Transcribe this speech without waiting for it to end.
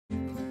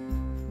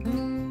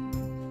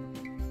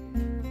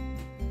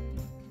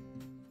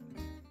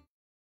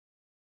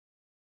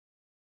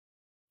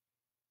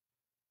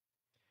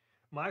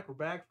Mike, we're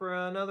back for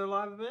another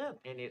live event.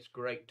 And it's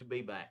great to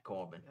be back,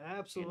 Corbin.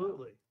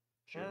 Absolutely.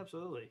 Sure.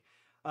 Absolutely.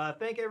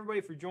 Thank everybody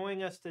for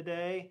joining us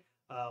today.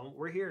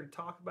 We're here to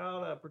talk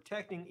about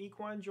protecting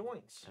equine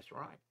joints. That's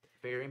right.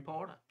 Very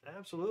important.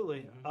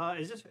 Absolutely.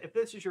 If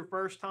this is your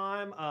first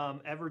time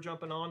ever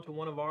jumping on to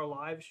one of our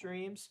live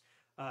streams,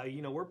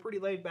 we're pretty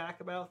laid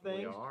back about things.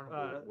 We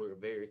are. We're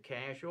very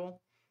casual.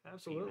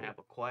 Absolutely. If you have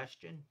a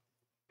question,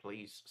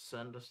 please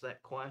send us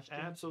that question.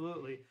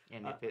 Absolutely.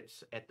 And if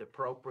it's at the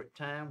appropriate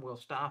time, we'll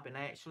stop and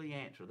actually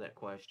answer that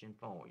question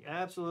for you.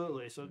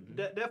 Absolutely. So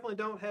definitely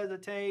don't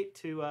hesitate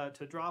to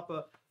drop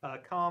a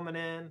comment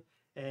in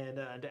and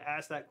to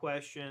ask that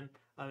question.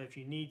 If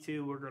you need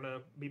to, we're going to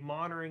be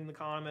monitoring the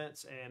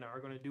comments and are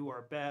going to do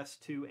our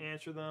best to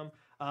answer them.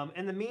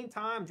 In the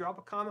meantime, drop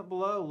a comment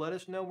below. Let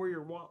us know where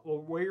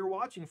you're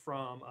watching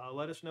from.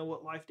 Let us know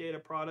what Life Data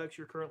products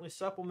you're currently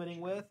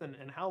supplementing with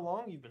and how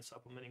long you've been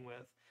supplementing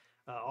with.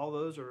 All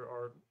those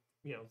are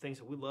things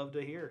that we love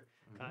to hear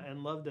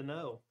and love to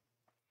know.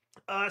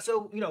 Of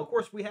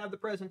course, we have the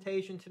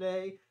presentation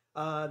today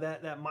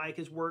that Mike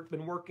has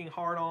been working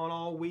hard on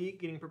all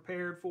week, getting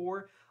prepared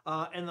for.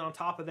 And then on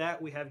top of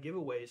that, we have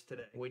giveaways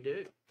today. We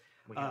do.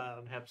 We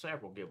have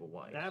several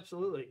giveaways.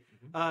 Absolutely.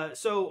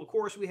 So, of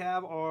course, we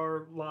have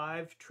our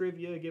live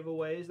trivia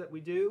giveaways that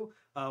we do,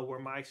 where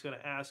Mike's going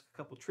to ask a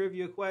couple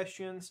trivia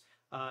questions,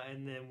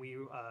 and then we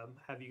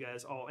have you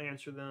guys all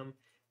answer them.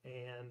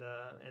 And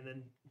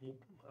then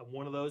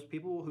one of those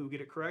people who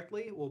get it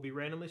correctly will be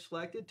randomly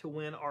selected to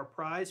win our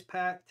prize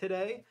pack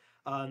today.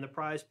 And the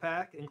prize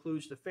pack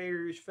includes the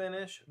farrier's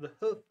finish, the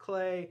hoof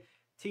clay,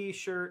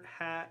 t-shirt,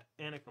 hat,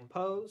 and a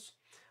compose.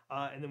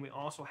 And then we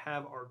also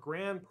have our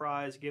grand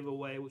prize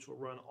giveaway, which will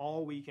run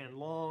all weekend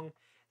long.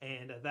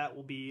 And that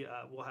will be,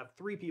 we'll have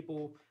 3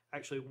 people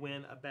actually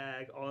win a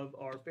bag of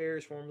our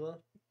Farrier's Formula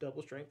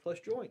Double Strength Plus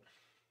Joint.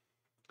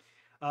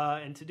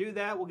 And to do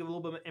that, we'll give a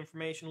little bit of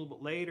information a little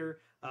bit later.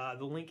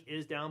 The link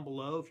is down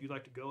below if you'd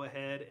like to go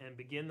ahead and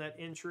begin that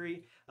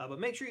entry. But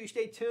make sure you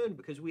stay tuned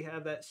because we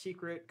have that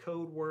secret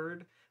code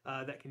word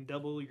that can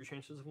double your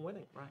chances of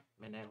winning. Right.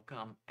 And that'll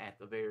come at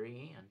the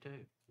very end,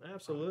 too.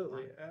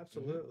 Absolutely.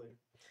 Absolutely.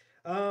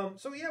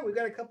 We've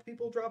got a couple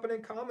people dropping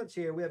in comments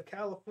here. We have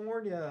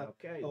California,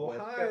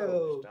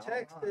 Ohio,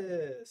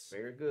 Texas,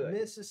 very good,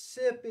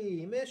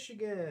 Mississippi,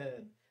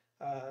 Michigan.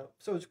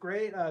 So it's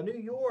great. New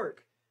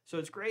York. So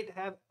it's great to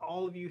have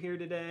all of you here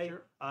today.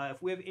 Sure.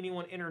 If we have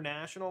anyone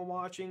international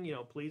watching,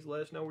 please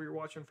let us know where you're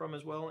watching from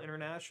as well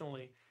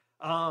internationally.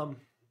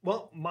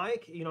 Well,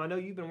 Mike, I know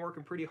you've been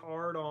working pretty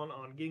hard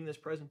on getting this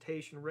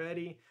presentation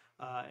ready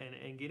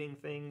and getting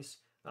things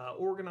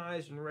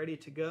organized and ready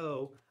to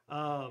go.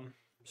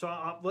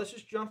 Let's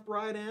just jump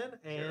right in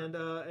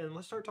and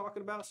let's start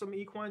talking about some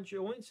equine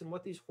joints and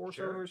what these horse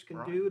owners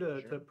can do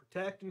to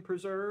protect and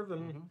preserve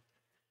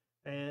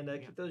and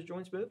keep those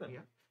joints moving. Yeah.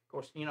 Of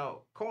course,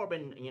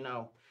 Corbin,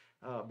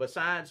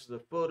 besides the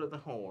foot of the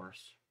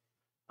horse,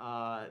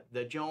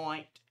 the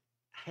joint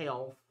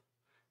health,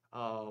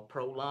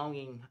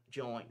 prolonging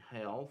joint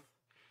health,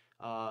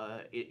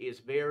 is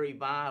very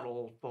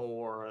vital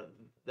for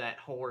that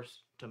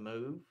horse to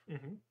move,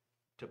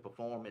 to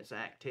perform its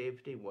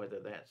activity, whether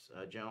that's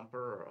a jumper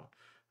or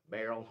a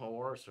barrel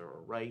horse or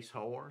a race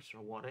horse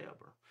or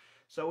whatever.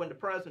 So in the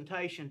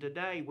presentation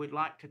today, we'd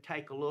like to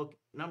take a look,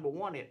 number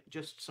one, at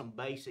just some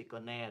basic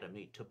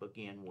anatomy to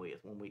begin with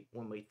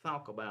when we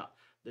talk about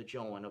the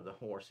joint of the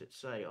horse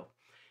itself.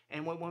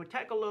 And when we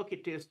take a look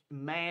at this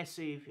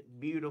massive,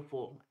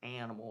 beautiful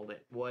animal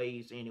that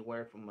weighs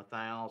anywhere from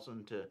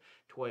 1,000 to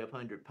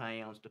 1,200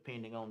 pounds,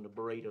 depending on the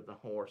breed of the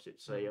horse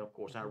itself. Of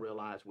course, I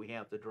realize we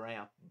have the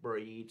draft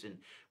breeds and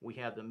we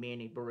have the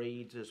mini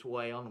breeds as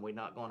well, and we're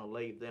not going to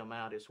leave them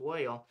out as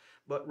well.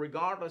 But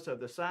regardless of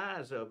the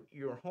size of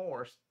your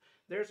horse,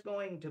 there's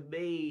going to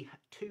be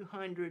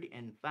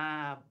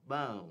 205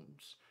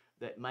 bones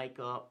that make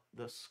up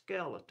the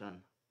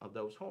skeleton of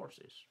those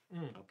horses.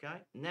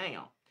 Okay?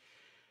 Now,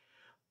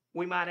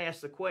 we might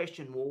ask the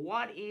question, well,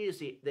 what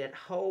is it that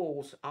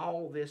holds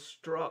all this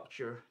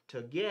structure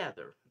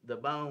together, the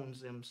bones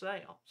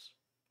themselves?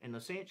 And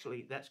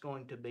essentially, that's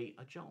going to be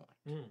a joint,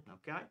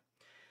 okay?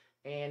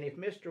 And if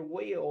Mr.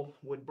 Will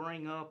would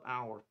bring up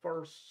our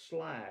first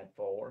slide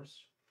for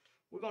us,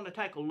 we're going to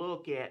take a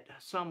look at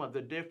some of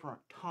the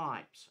different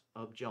types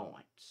of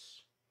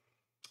joints.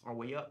 Are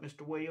we up,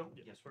 Mr. Will?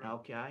 Yes, sir.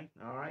 Okay,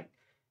 all right.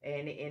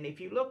 And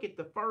if you look at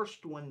the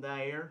first one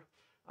there,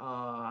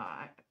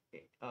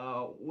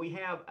 we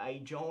have a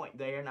joint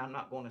there, and I'm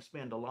not going to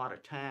spend a lot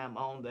of time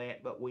on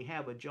that, but we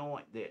have a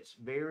joint that's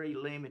very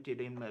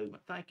limited in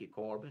movement. Thank you,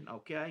 Corbin,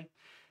 okay?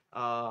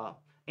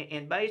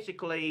 And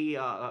basically,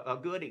 a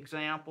good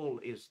example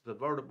is the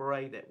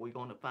vertebrae that we're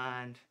going to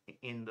find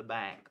in the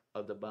back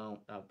of the bone,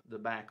 the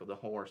back of the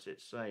horse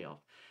itself.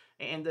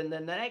 And then the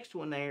next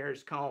one there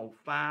is called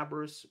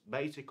fibrous.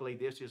 Basically,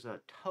 this is a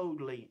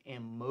totally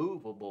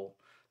immovable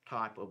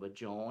type of a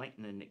joint,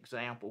 and an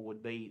example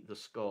would be the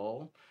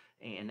skull.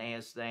 And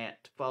as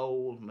that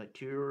foal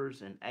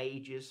matures and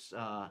ages,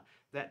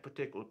 that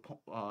particular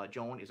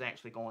joint is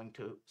actually going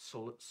to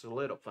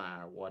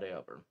solidify or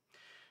whatever.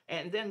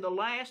 And then the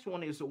last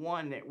one is the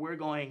one that we're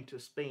going to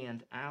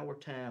spend our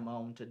time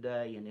on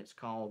today, and it's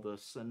called the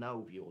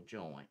synovial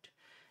joint.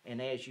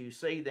 And as you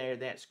see there,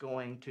 that's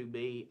going to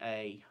be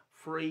a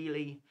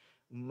freely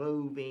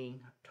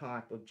moving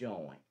type of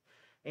joint.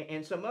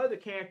 And some other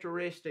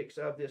characteristics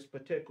of this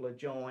particular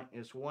joint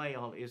as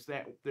well is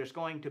that there's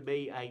going to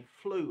be a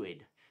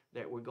fluid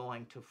that we're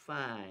going to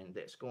find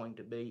that's going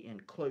to be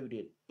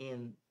included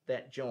in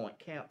that joint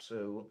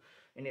capsule,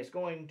 and it's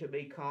going to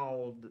be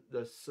called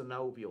the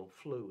synovial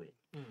fluid.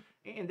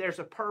 And there's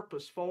a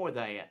purpose for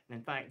that.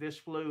 In fact, this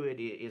fluid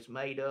is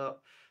made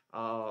up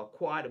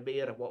quite a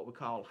bit of what we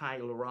call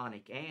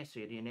hyaluronic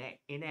acid, and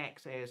it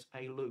acts as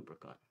a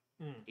lubricant.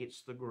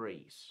 It's the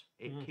grease.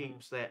 It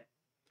keeps that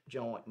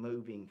joint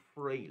moving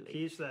freely.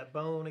 Keeps that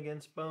bone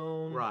against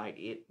bone.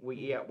 Right.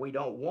 We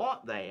don't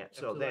want that.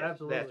 So that's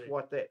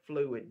what that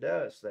fluid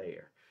does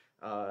there.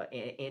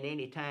 And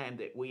any time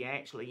that we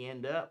actually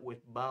end up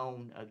with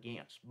bone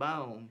against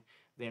bone,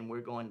 then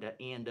we're going to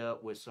end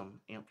up with some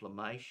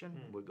inflammation.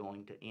 We're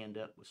going to end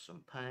up with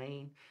some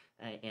pain.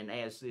 And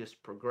as this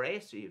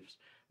progresses,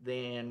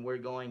 then we're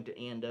going to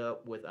end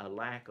up with a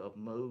lack of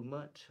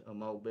movement, a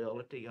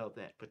mobility of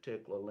that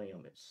particular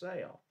limb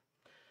itself.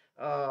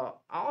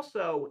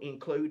 Also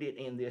included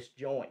in this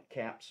joint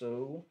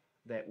capsule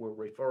that we're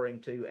referring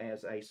to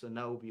as a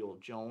synovial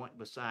joint,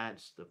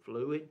 besides the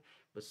fluid,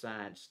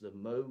 besides the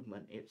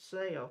movement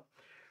itself,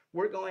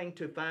 we're going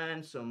to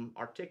find some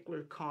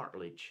articular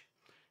cartilage.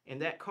 And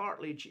that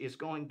cartilage is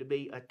going to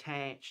be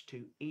attached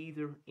to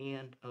either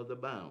end of the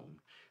bone.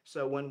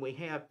 So when we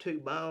have two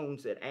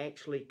bones that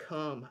actually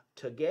come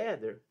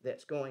together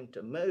that's going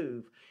to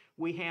move,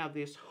 we have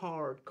this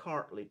hard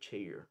cartilage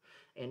here.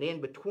 And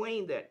in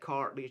between that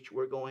cartilage,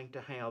 we're going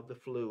to have the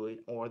fluid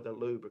or the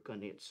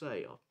lubricant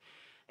itself.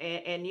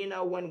 And you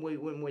know, when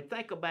we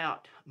think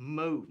about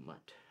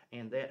movement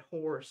and that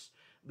horse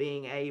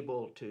being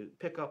able to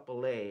pick up a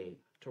leg,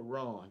 to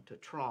run, to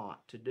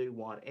trot, to do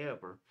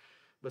whatever,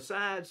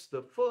 besides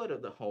the foot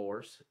of the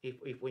horse,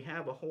 if we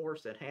have a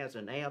horse that has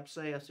an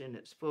abscess in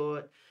its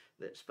foot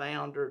that's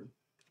foundered,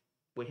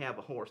 we have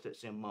a horse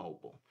that's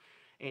immobile.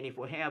 And if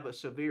we have a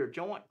severe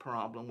joint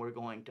problem, we're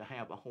going to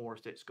have a horse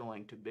that's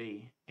going to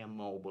be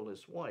immobile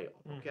as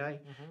well.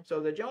 Okay,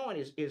 so the joint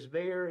is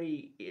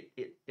very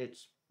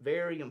it's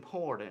very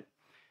important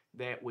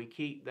that we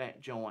keep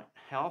that joint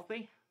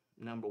healthy.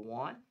 Number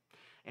one,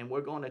 and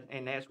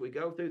as we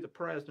go through the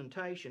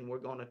presentation, we're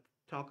going to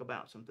talk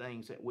about some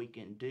things that we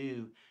can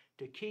do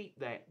to keep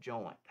that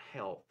joint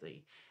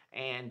healthy.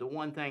 And the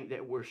one thing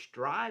that we're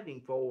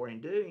striving for in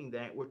doing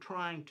that, we're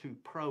trying to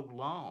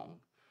prolong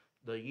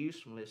the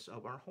usefulness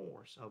of our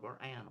horse, of our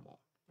animal,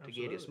 to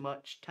get as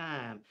much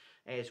time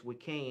as we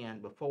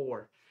can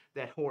before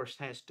that horse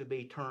has to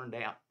be turned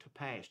out to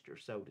pasture,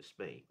 so to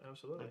speak.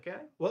 Absolutely. Okay.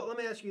 Well, let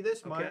me ask you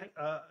this, Mike.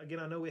 Again,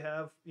 I know we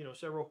have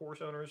several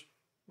horse owners.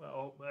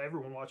 Well,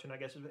 everyone watching, I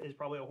guess, is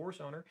probably a horse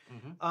owner.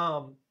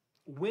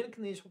 When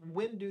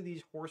do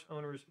these horse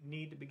owners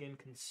need to begin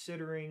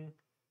considering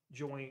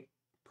joint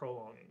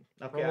prolonging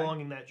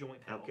that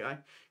joint health? Okay.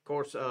 Of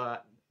course,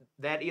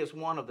 that is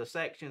one of the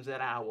sections that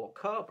I will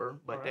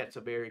cover, but that's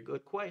a very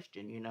good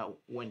question.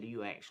 When do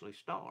you actually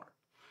start?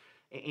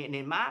 And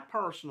in my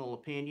personal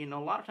opinion,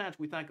 a lot of times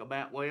we think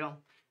about, well,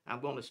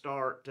 I'm going to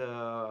start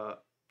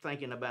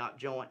thinking about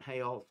joint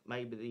health,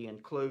 maybe the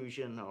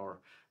inclusion or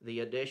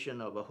the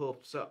addition of a hoof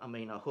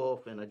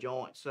and a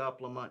joint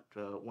supplement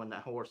when the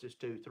horse is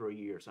 2-3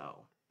 years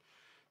old.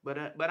 But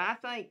I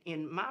think,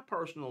 in my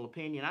personal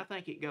opinion, I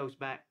think it goes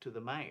back to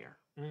the mare.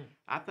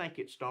 I think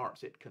it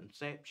starts at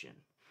conception.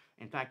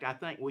 In fact, I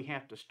think we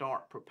have to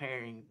start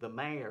preparing the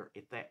mare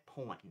at that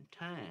point in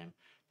time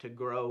to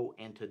grow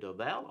and to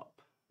develop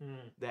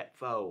that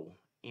foal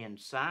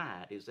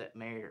inside as that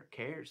mare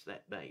carries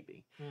that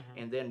baby.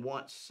 And then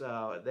once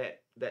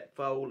that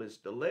foal is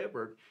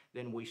delivered,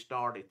 then we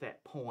start at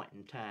that point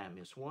in time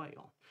as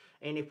well.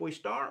 And if we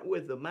start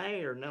with the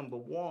mare, number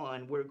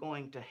one, we're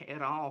going to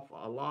head off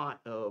a lot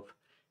of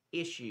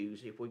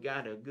issues. If we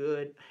got a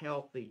good,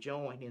 healthy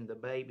joint in the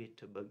baby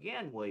to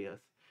begin with,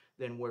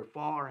 then we're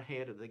far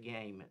ahead of the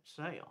game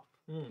itself.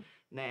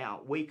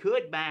 Now, we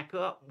could back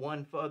up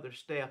one further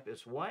step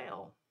as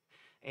well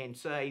and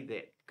say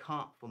that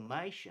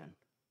conformation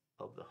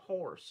of the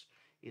horse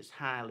is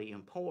highly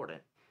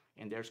important,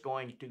 and there's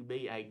going to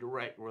be a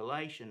direct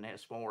relation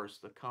as far as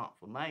the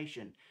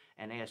conformation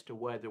and as to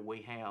whether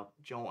we have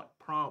joint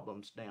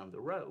problems down the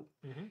road.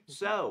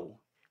 So,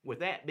 with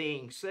that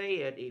being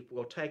said, if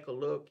we'll take a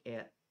look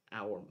at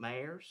our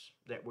mares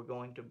that we're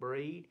going to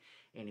breed,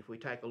 and if we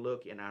take a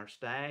look at our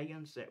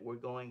stallions that we're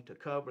going to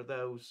cover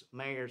those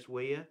mares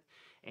with,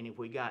 and if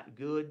we got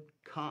good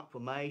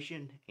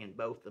conformation in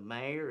both the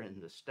mare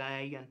and the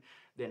stallion,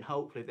 then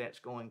hopefully that's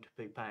going to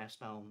be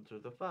passed on to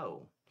the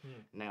foal.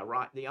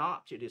 Now, the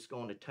opposite is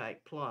going to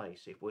take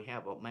place. If we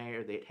have a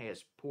mare that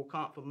has poor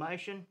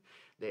conformation,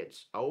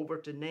 that's over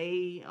to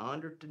knee,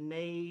 under to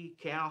knee,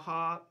 cow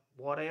hop,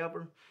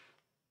 whatever,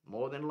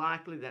 more than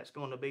likely that's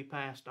going to be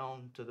passed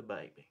on to the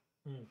baby.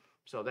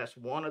 So that's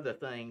one of the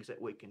things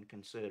that we can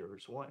consider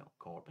as well,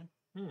 Corbin.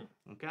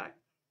 Okay?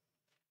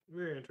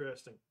 Very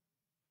interesting.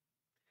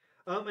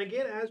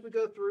 Again, as we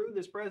go through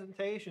this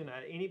presentation,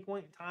 at any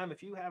point in time,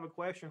 if you have a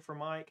question for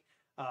Mike,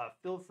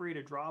 feel free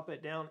to drop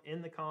it down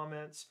in the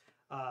comments.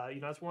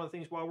 That's one of the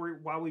things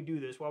why we do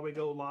this, why we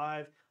go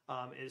live,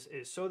 is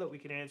so that we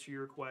can answer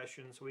your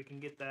questions, so we can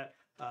get that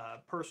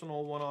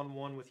personal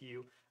one-on-one with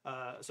you.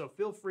 So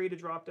feel free to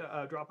drop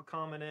a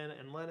comment in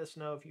and let us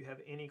know if you have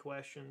any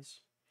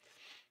questions.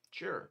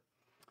 Sure.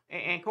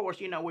 And of course,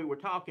 we were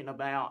talking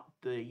about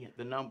the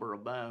number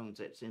of bones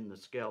that's in the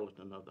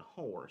skeleton of the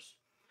horse.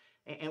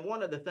 And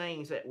one of the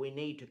things that we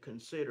need to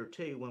consider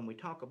too when we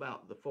talk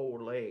about the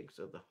 4 legs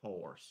of the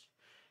horse,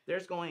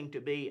 there's going to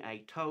be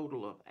a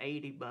total of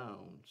 80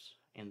 bones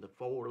in the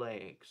 4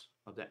 legs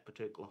of that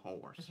particular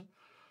horse.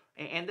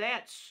 And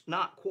that's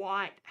not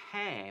quite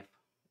half,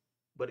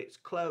 but it's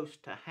close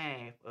to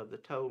half of the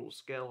total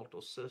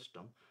skeletal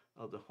system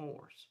of the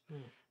horse.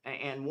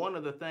 And one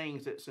of the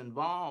things that's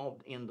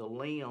involved in the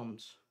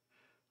limbs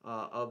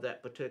of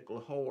that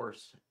particular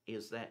horse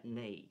is that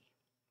knee.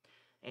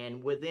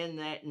 And within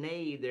that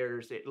knee,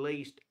 there's at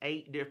least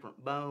 8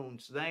 different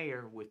bones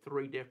there with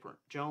 3 different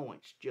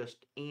joints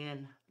just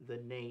in the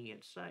knee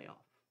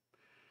itself.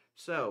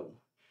 So,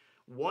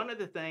 one of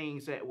the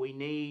things that we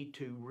need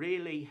to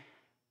really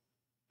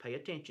pay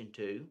attention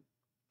to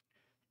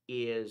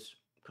is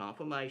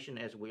conformation,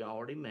 as we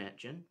already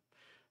mentioned.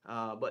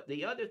 But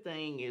the other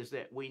thing is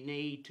that we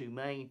need to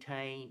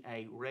maintain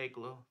a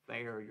regular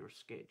farrier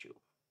schedule.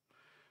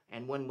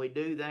 And when we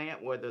do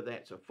that, whether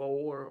that's a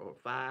 4 or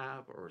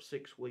 5 or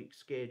 6 week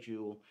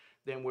schedule,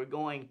 then we're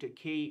going to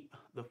keep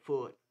the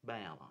foot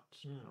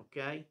balanced,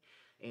 okay?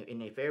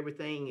 And if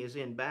everything is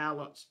in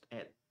balance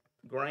at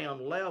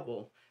ground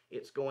level,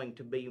 it's going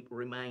to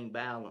remain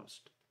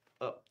balanced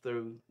up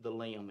through the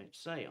limb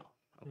itself,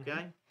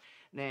 okay?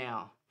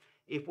 Now,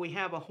 if we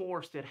have a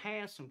horse that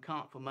has some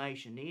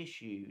conformation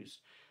issues,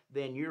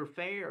 then your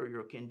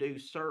farrier can do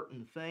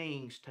certain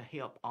things to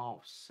help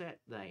offset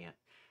that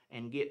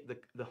and get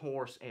the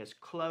horse as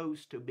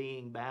close to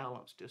being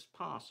balanced as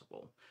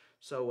possible.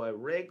 So a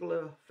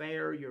regular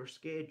farrier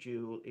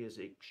schedule is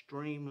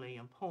extremely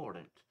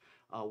important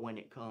when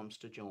it comes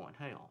to joint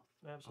health.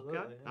 Absolutely.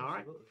 Okay? Absolutely. All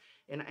right.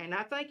 And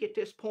I think at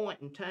this point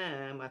in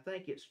time, I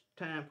think it's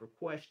time for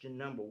question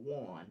number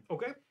 1.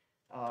 Okay.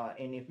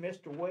 And if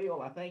Mr.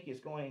 Will, I think, is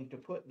going to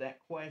put that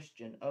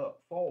question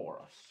up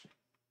for us.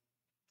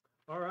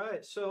 All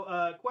right,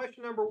 so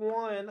question number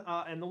 1,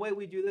 and the way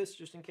we do this,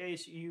 just in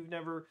case you've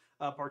never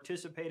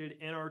participated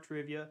in our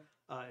trivia,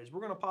 is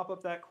we're going to pop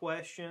up that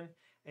question,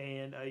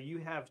 and you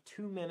have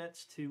 2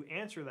 minutes to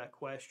answer that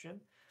question,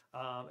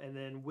 and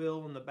then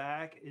Will in the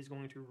back is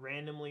going to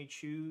randomly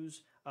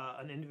choose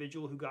an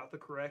individual who got the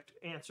correct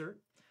answer,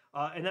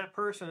 and that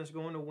person is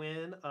going to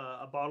win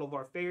a bottle of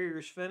our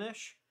Farrier's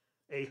Finish,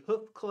 a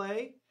hoof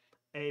clay,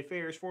 a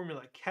Farrier's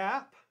Formula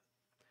cap,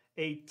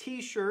 a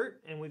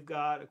t-shirt, and we've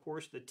got, of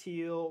course, the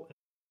teal,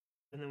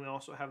 and then we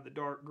also have the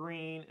dark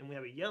green, and we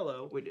have a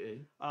yellow. We do.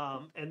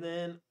 And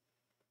then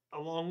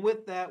along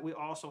with that, we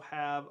also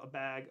have a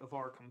bag of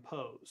our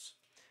Compose.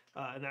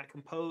 And that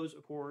Compose,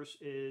 of course,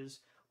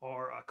 is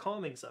our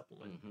calming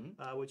supplement,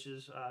 which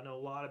is, I know a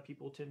lot of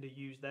people tend to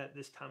use that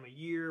this time of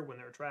year when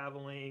they're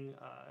traveling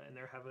and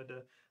they're having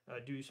to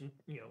do some,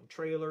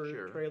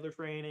 trailer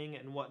training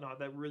and whatnot.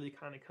 That really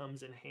kind of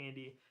comes in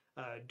handy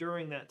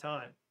during that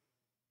time.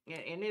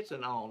 And it's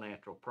an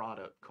all-natural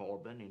product,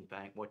 Corbin. In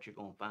fact, what you're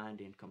going to find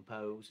in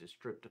Compose is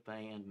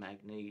tryptophan,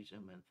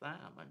 magnesium, and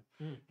thiamine.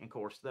 And of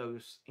course,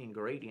 those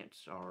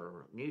ingredients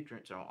or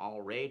nutrients are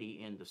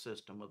already in the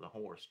system of the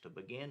horse to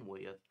begin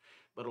with.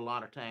 But a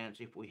lot of times,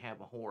 if we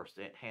have a horse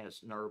that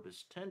has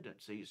nervous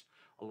tendencies,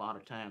 a lot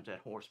of times that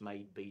horse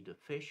may be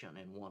deficient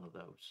in one of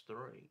those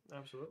 3.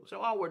 Absolutely.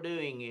 So all we're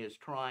doing is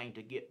trying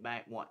to get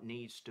back what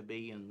needs to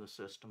be in the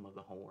system of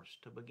the horse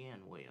to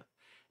begin with.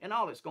 And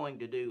all it's going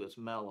to do is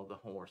mellow the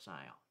horse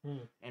out.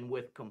 And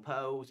with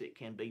Compose, it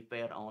can be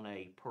fed on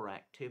a per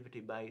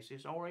activity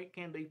basis, or it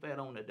can be fed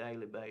on a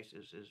daily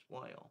basis as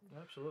well.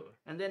 Absolutely.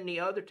 And then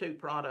the other 2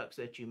 products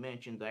that you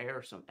mentioned there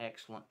are some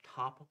excellent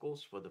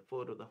topicals for the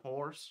foot of the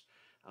horse.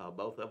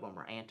 Both of them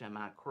are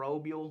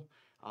antimicrobial.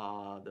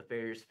 The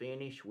Farrier's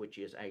Finish, which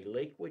is a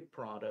liquid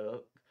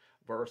product,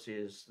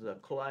 versus the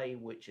clay,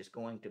 which is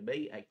going to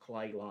be a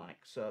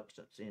clay-like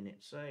substance in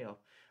itself.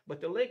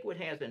 But the liquid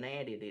has an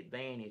added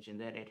advantage in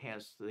that it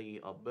has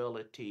the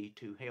ability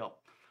to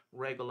help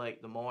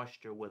regulate the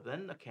moisture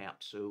within the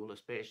capsule,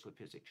 especially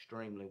if it's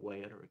extremely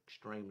wet or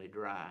extremely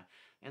dry.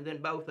 And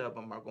then both of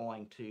them are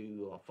going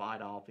to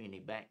fight off any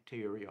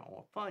bacteria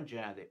or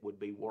fungi that would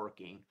be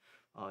working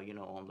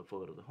on the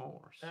foot of the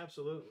horse.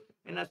 Absolutely.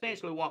 And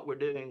essentially what we're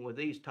doing with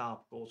these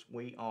topicals,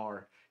 we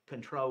are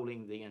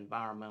controlling the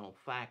environmental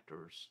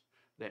factors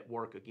that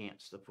work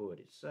against the foot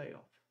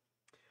itself.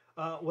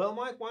 Well,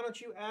 Mike, why don't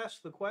you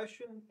ask the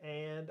question,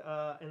 and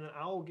then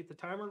I'll get the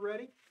timer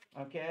ready.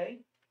 Okay.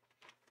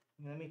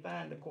 Let me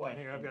find the question.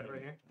 Here, I've got it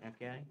right here.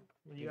 Okay.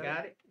 You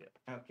got it?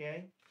 Yeah.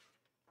 Okay.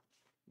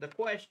 The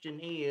question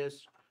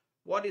is,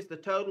 what is the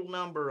total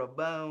number of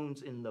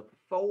bones in the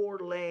 4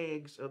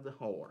 legs of the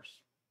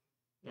horse?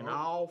 In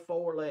all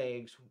 4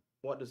 legs,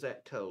 what does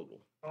that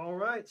total? All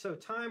right, so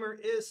timer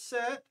is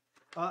set.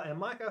 And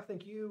Mike, I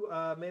think you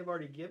may have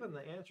already given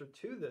the answer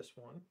to this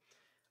one.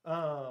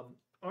 All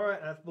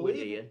right,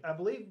 I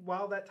believe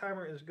while that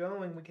timer is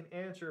going, we can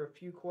answer a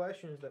few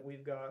questions that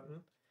we've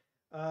gotten.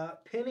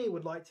 Penny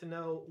would like to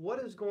know what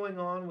is going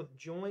on with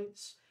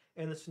joints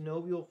and the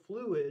synovial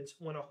fluids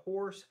when a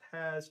horse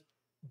has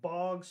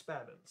bog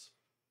spavins.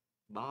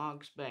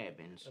 Bog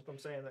spavins. If I'm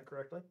saying that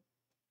correctly.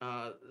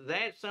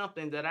 That's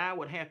something that I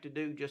would have to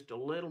do just a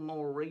little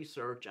more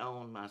research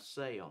on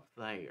myself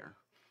there.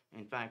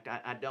 In fact,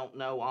 I don't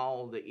know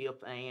all the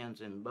ifs,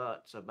 ands, and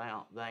buts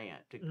about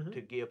that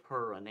to give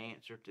her an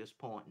answer at this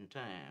point in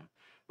time.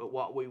 But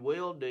what we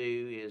will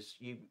do is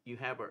you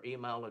have her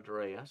email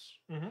address.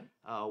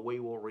 We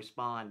will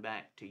respond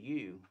back to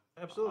you.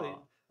 Absolutely.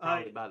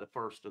 Probably by the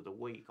first of the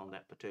week on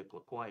that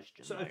particular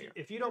question. So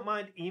if you don't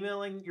mind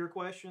emailing your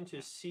question to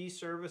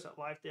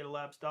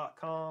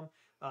cservice@lifedatalabs.com,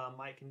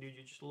 Mike can do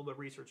just a little bit of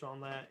research on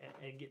that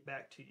and get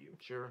back to you.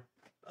 Sure.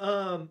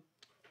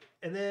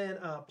 And then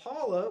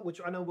Paula,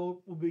 which I know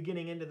we'll be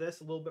getting into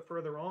this a little bit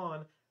further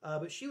on,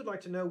 but she would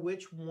like to know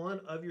which one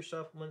of your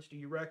supplements do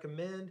you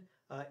recommend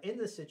in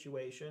this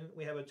situation.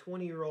 We have a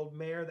 20-year-old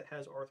mare that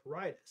has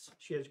arthritis.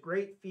 She has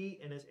great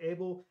feet and is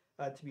able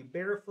to be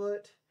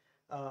barefoot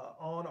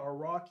on our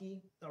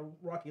rocky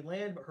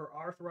land, but her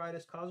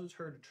arthritis causes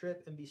her to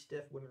trip and be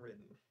stiff when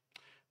ridden.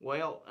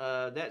 Well,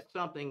 that's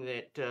something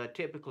that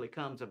typically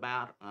comes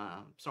about,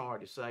 sorry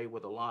to say,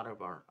 with a lot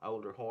of our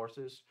older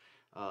horses.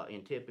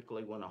 And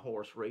typically when a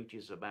horse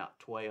reaches about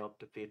 12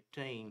 to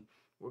 15,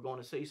 we're going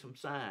to see some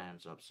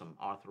signs of some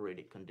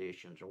arthritic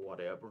conditions or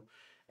whatever.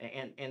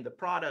 And the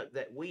product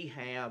that we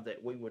have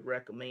that we would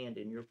recommend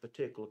in your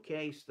particular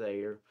case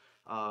there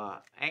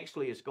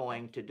actually is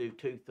going to do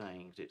 2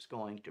 things. It's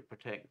going to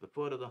protect the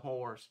foot of the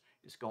horse.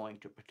 It's going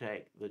to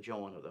protect the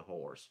joint of the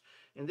horse.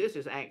 And this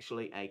is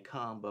actually a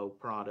combo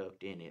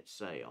product in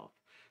itself.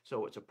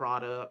 So it's a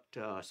product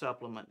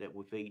supplement that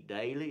we feed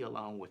daily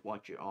along with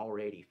what you're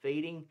already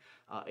feeding.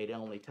 It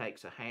only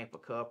takes a half a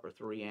cup or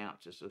 3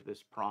 ounces of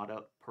this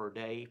product per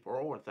day for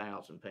a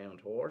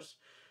 1,000-pound horse,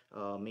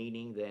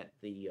 meaning that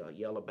the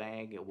yellow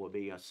bag, it will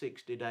be a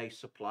 60-day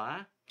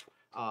supply.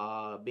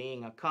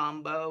 Being a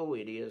combo,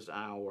 it is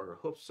our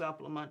hoof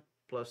supplement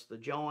plus the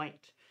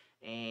joint,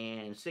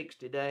 and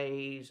 60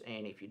 days,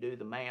 and if you do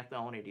the math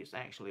on it, it's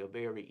actually a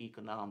very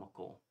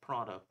economical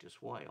product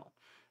as well.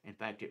 In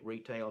fact, it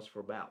retails for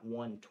about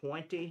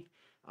 $120,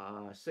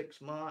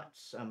 6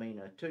 months, a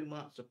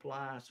 2-month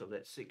supply, so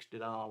that's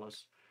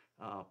 $60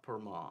 per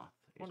month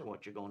is Wonderful.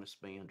 what you're going to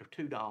spend, or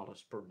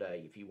 $2 per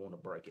day if you want to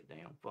break it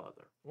down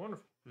further.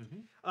 Wonderful.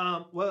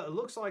 Well, it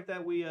looks like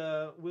that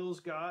Will's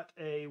got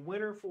a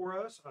winner for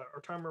us.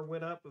 Our timer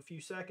went up a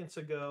few seconds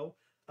ago.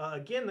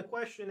 Again, the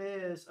question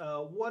is,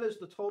 what is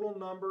the total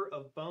number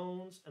of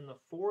bones in the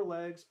 4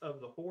 legs of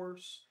the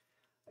horse?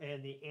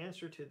 And the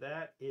answer to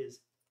that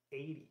is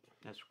 80.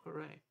 That's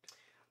correct.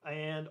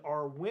 And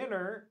our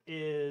winner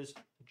is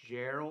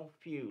Gerald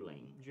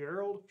Fueling.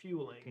 Gerald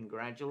Fueling.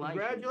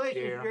 Congratulations,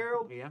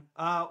 Gerald. Yeah.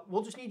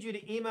 We'll just need you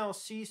to email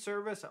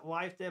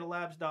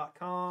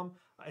cservice@lifedatalabs.com.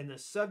 In the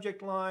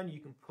subject line, you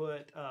can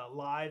put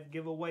live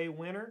giveaway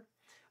winner.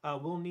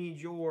 We'll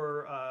need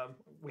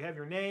we have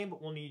your name,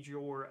 but we'll need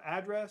your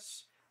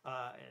address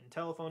and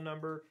telephone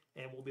number,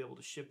 and we'll be able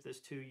to ship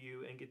this to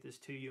you and get this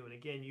to you. And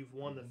again, you've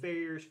won the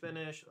farrier's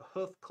finish, a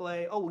hoof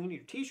clay. Oh, we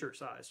need a t-shirt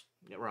size.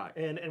 Yeah, right.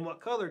 And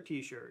what color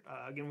t-shirt?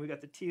 Again, we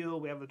got the teal,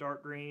 we have the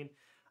dark green,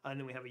 and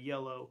then we have a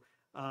yellow,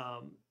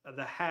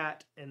 the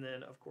hat, and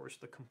then, of course,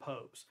 the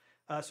compose.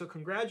 So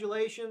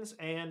congratulations,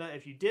 and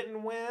if you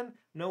didn't win,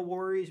 no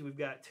worries. We've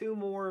got 2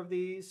 more of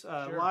these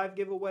live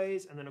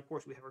giveaways, and then, of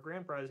course, we have our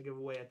grand prize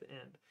giveaway at the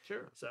end.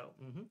 Sure. So,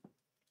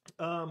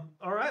 all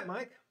right,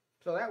 Mike.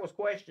 So that was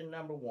question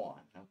number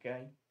 1,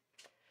 okay?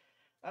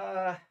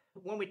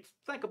 When we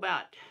think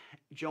about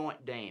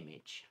joint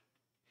damage,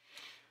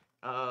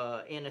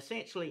 and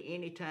essentially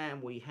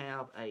anytime we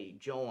have a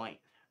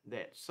joint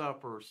that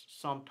suffers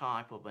some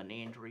type of an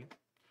injury,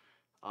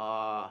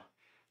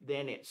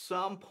 then at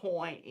some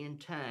point in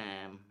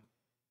time,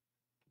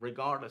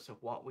 regardless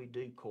of what we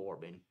do,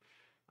 Corbin,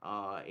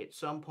 at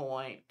some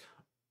point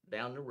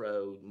down the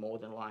road, more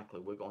than likely,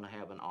 we're going to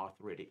have an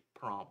arthritic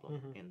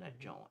problem in that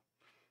joint.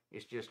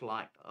 It's just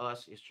like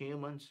us as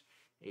humans.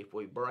 If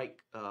we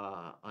break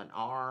an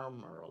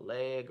arm or a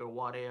leg or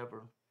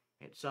whatever,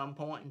 at some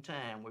point in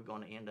time, we're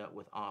going to end up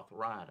with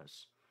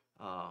arthritis.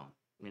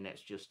 And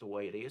that's just the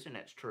way it is, and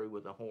that's true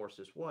with a horse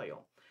as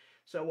well.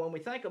 So when we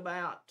think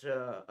about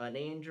an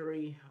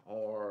injury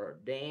or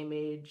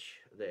damage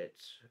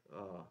that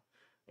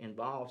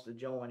involves the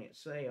joint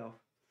itself,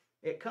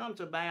 it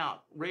comes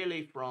about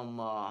really from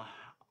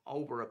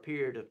over a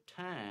period of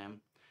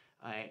time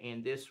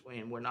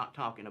And we're not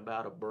talking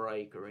about a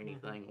break or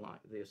anything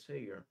like this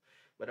here.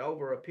 But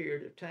over a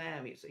period of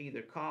time, it's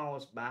either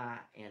caused by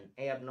an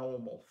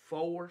abnormal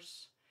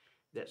force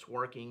that's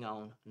working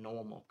on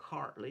normal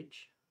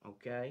cartilage,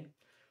 okay?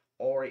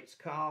 Or it's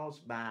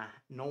caused by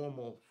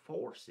normal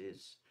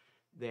forces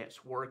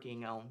that's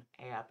working on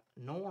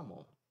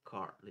abnormal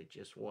cartilage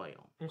as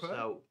well. Okay.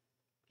 So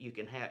you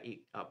can have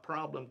a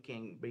problem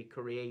can be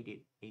created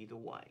either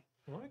way.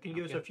 All right. Can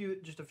you give us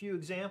just a few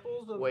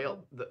examples of?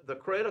 Well, the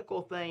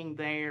critical thing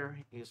there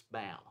is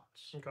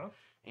balance. Okay.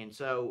 And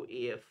so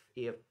if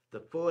the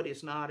foot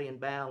is not in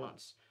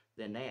balance,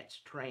 then that's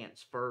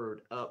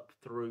transferred up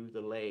through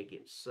the leg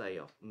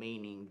itself,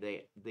 meaning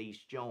that these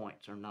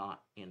joints are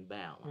not in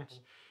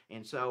balance.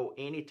 And so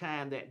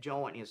anytime that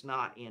joint is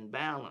not in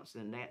balance,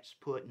 then that's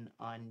putting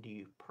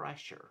undue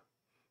pressure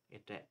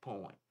at that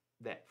point,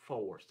 that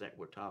force that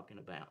we're talking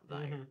about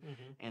there.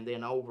 And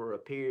then over a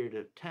period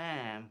of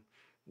time,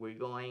 we're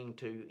going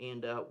to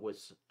end up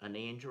with an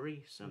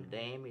injury, some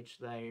damage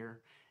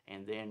there,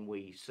 and then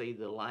we see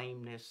the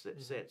lameness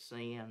that sets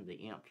in, the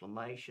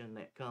inflammation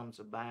that comes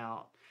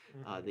about,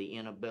 the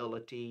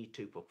inability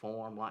to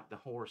perform like the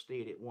horse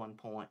did at one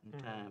point in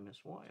time as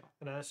well.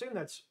 And I assume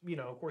that's,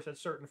 of course,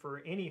 that's certain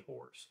for any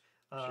horse.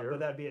 Sure. But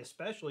that'd be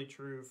especially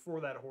true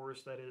for that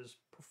horse that is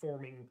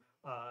performing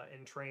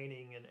and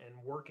training and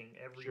working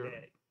every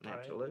day. Right?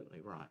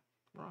 Absolutely, right.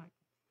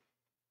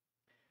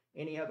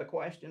 Any other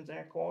questions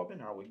there,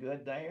 Corbin? Are we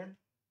good there?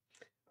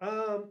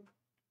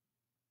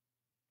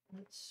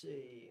 Let's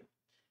see.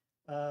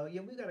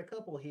 Yeah, we got a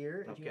couple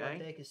here. If you want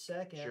to take a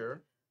second.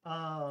 Sure.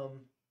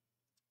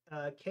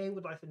 Kay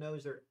would like to know,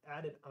 is there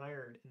added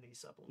iron in these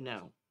supplements?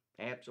 No,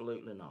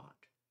 absolutely not.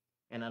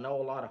 And I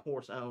know a lot of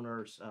horse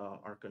owners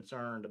are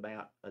concerned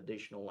about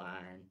additional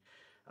iron.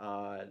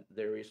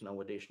 There is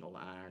no additional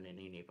iron in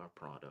any of our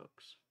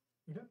products.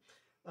 Okay.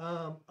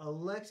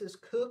 Alexis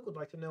Cook would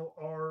like to know,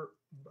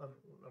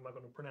 am I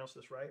going to pronounce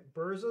this right?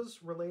 Bursas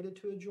related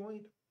to a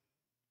joint?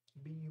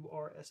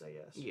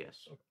 Bursas?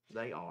 Yes, okay.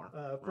 They are.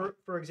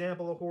 For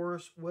example, a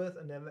horse with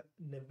a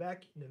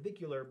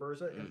navicular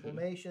bursa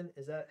inflammation,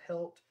 is that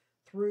helped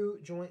through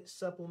joint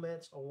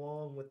supplements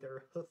along with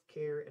their hoof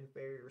care and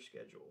farrier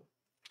schedule?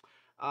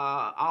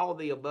 All of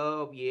the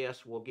above,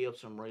 yes, will give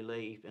some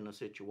relief in a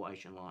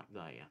situation like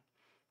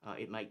that.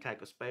 It may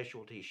take a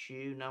specialty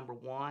shoe, number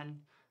one.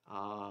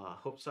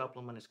 Hoof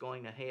supplement is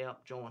going to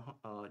help.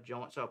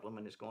 Joint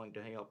supplement is going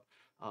to help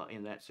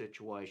in that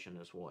situation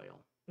as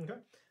well. Okay.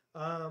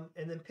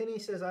 And then Penny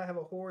says, I have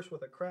a horse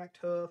with a cracked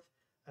hoof,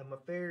 and my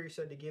farrier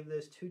said to give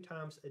this 2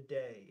 times a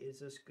day. Is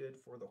this good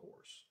for the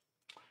horse?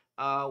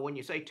 When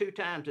you say 2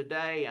 times a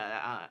day,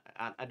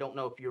 I don't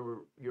know if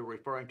you're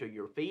referring to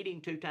you're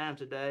feeding 2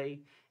 times a day.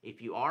 If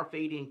you are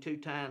feeding 2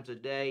 times a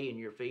day and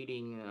you're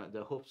feeding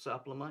the hoof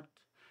supplement,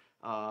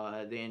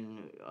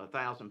 then a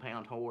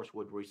 1,000-pound horse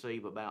would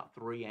receive about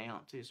 3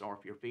 ounces. Or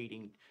if you're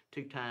feeding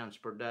 2 times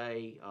per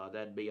day,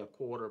 that'd be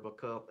 1/4 of a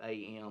cup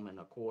AM and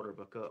 1/4 of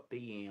a cup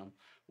PM,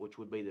 which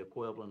would be the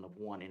equivalent of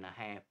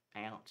 1.5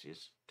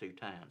 ounces 2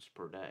 times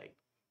per day.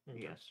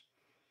 Okay. Yes,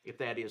 if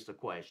that is the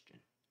question.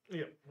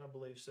 Yeah, I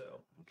believe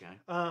so. Okay.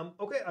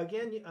 Okay.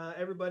 Again,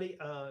 everybody,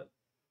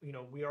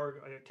 we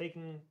are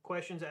taking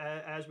questions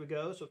as we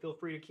go, so feel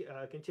free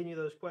to continue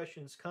those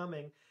questions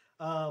coming.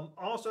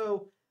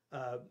 Also,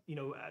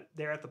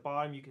 there at the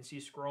bottom, you can see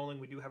scrolling.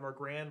 We do have our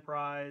grand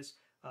prize.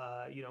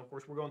 Of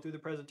course, we're going through the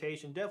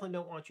presentation. Definitely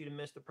don't want you to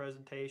miss the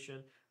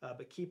presentation,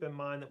 but keep in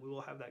mind that we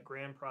will have that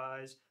grand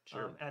prize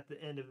at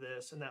the end of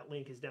this, and that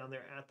link is down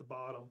there at the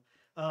bottom.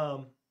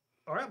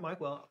 All right, Mike.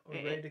 Well,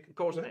 we're ready to. Of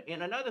course,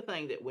 and another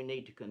thing that we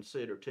need to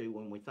consider too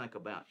when we think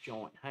about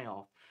joint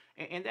health,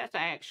 and that's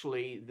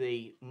actually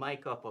the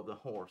makeup of the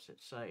horse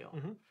itself.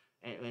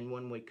 And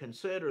when we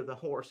consider the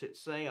horse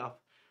itself,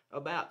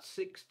 about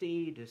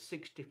 60 to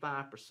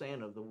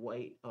 65% of the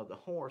weight of the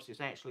horse is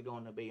actually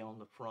going to be on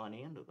the front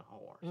end of the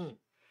horse.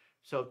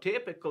 So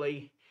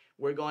typically,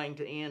 we're going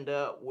to end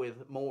up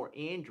with more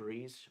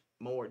injuries,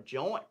 more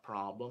joint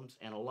problems,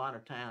 and a lot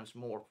of times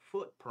more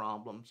foot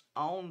problems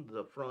on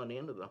the front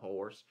end of the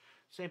horse,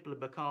 simply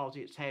because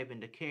it's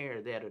having to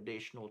carry that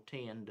additional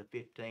 10 to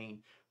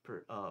 15%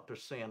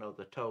 of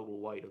the total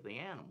weight of the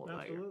animal.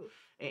 Absolutely. There.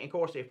 And of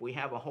course, if we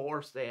have a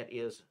horse that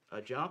is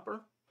a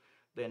jumper,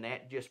 then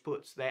that just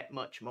puts that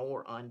much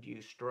more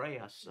undue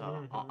stress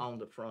on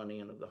the front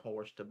end of the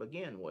horse to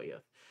begin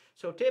with.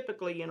 So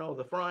typically,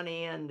 the front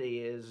end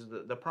is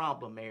the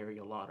problem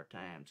area a lot of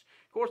times.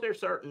 Of course, there's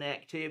certain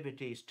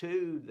activities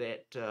too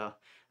that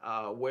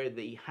where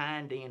the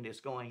hind end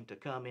is going to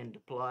come into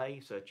play,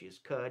 such as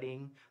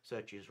cutting,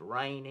 such as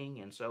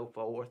reining, and so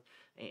forth.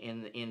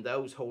 In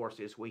those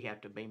horses, we have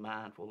to be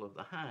mindful of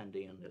the hind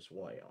end as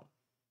well.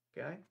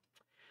 Okay.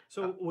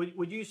 So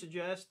would you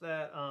suggest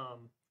that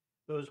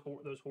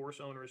those horse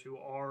owners who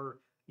are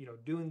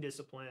doing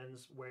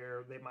disciplines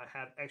where they might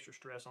have extra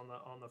stress on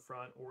the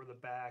front or the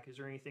back, is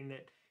there anything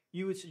that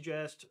you would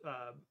suggest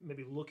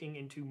maybe looking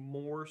into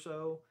more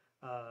so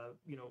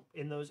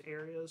in those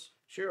areas?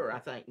 Sure. I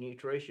think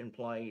nutrition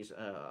plays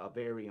a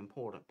very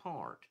important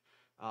part.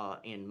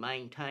 in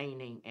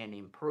maintaining and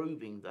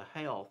improving the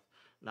health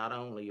not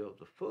only of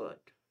the foot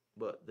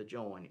but the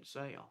joint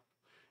itself.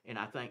 And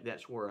I think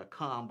that's where a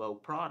combo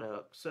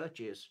product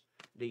such as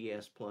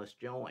DS Plus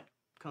Joint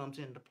comes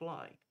into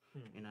play.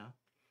 You know,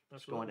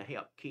 it's going to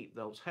help keep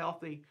those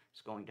healthy.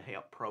 It's going to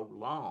help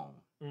prolong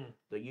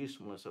the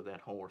usefulness of that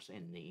horse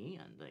in the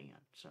end. Then,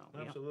 so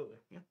absolutely,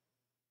 yeah.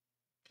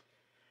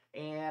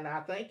 And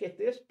I think at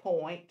this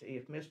point,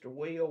 if Mr.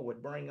 Will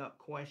would bring up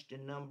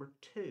question number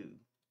 2.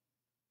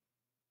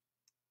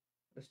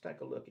 Let's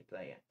take a look at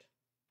that.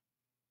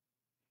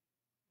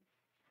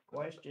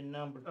 Question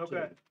number 2.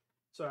 Okay.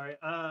 Sorry.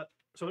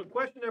 So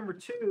question number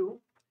 2,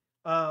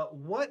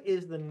 what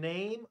is the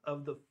name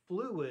of the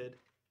fluid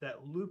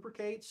that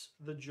lubricates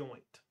the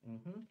joint?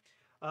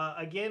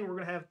 Again, we're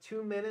going to have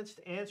 2 minutes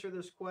to answer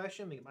this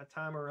question. Let me get my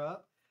timer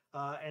up.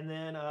 And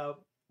then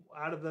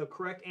out of the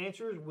correct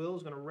answers,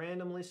 Will's going to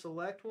randomly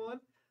select one,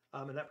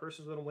 and that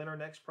person's going to win our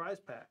next prize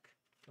pack.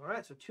 All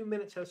right, so 2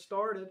 minutes has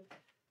started.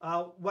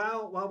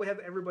 While we have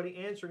everybody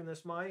answering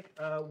this, Mike,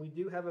 we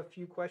do have a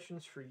few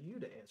questions for you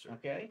to answer.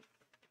 Okay.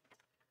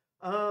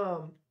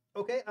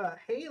 Okay.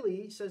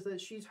 Haley says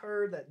that she's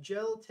heard that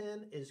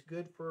gelatin is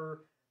good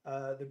for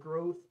the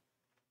growth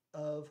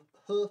of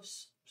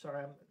hoofs.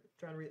 Sorry, I'm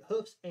trying to read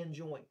hoofs and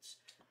joints.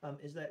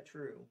 Is that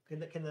true?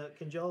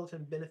 Can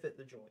gelatin benefit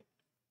the joint?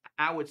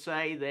 I would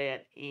say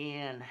that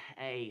in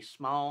a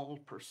small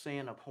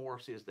percent of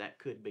horses that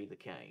could be the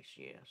case.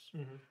 Yes.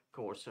 Of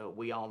course,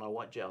 we all know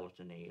what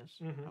gelatin is.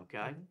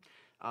 Okay.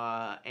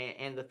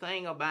 And the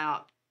thing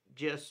about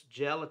just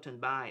gelatin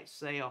by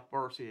itself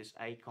versus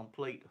a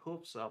complete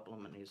hoof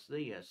supplement is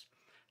this,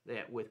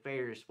 that with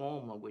Farrier's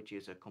formula, which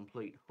is a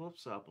complete hoof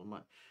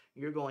supplement,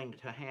 you're going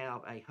to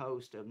have a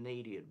host of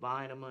needed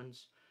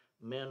vitamins,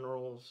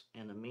 minerals,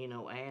 and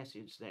amino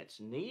acids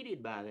that's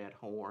needed by that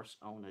horse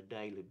on a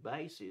daily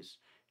basis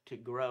to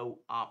grow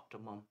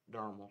optimum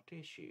dermal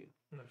tissue.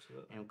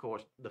 Absolutely. And of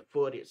course, the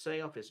foot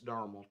itself is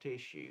dermal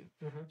tissue.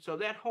 So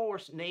that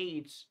horse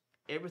needs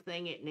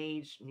everything it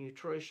needs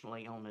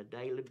nutritionally on a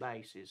daily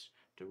basis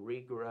to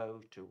regrow,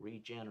 to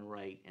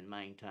regenerate, and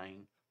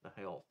maintain the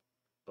health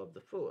of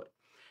the foot.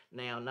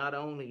 Now, not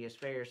only is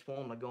Farrier's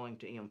formula going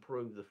to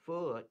improve the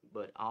foot,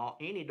 but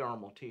any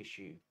dermal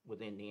tissue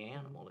within the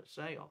animal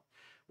itself.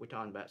 We're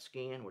talking about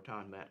skin, we're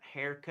talking about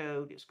hair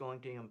coat, it's going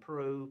to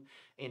improve.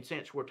 And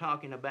since we're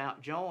talking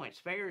about joints,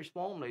 Farrier's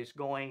formula is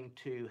going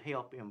to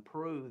help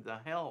improve the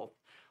health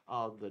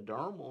of the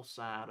dermal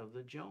side of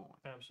the joint.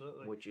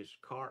 Absolutely. Which is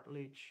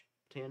cartilage,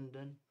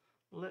 tendon,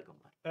 ligament.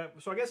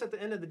 So I guess at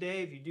the end of the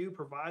day, if you do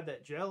provide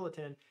that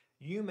gelatin,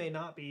 you may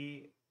not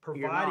be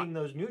providing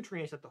those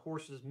nutrients that the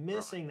horse is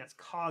missing that's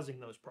causing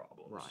those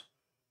problems.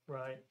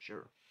 Right.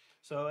 Sure.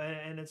 So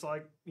and it's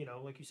like,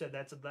 like you said,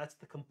 that's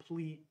the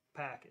complete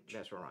package.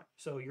 That's right.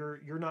 So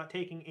you're not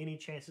taking any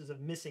chances of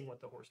missing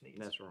what the horse needs.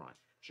 That's right.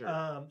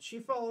 Sure. She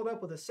followed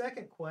up with a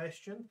second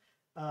question.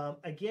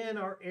 Again,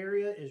 our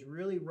area is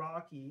really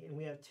rocky, and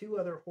we have 2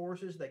 other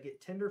horses that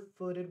get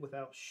tender-footed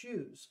without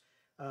shoes.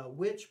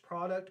 Which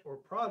product or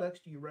products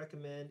do you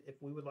recommend if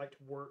we would like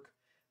to work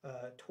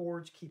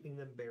towards keeping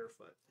them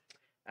barefoot?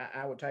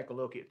 I would take a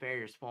look at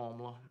Farrier's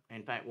formula.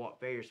 In fact, what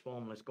Farrier's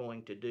formula is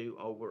going to do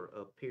over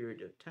a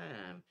period of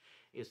time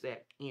is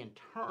that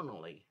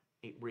internally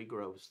it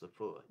regrows the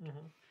foot.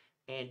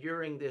 And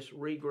during this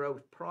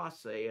regrowth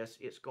process,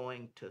 it's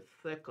going to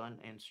thicken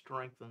and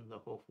strengthen the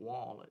hoof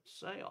wall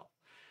itself.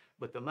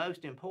 But the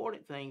most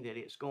important thing that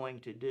it's going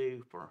to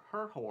do for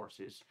her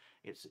horses,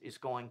 it's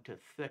going to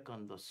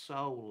thicken the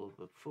sole of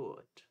the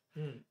foot.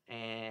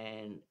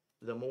 And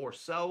the more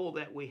sole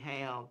that we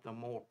have, the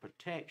more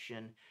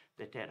protection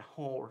that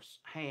horse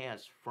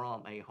has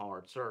from a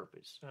hard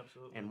surface.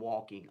 Absolutely. And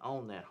walking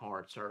on that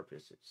hard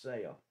surface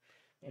itself.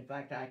 In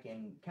fact, I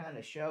can kind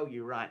of show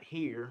you right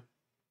here,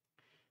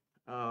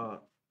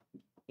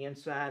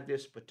 inside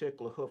this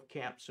particular hoof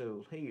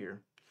capsule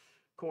here.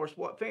 Of course,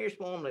 what Farrier's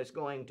formula is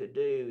going to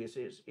do is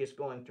it's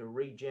going to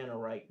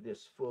regenerate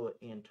this foot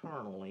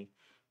internally,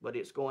 but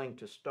it's going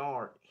to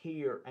start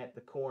here at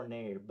the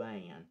coronary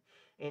band.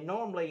 And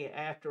normally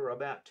after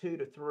about 2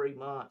 to 3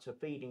 months of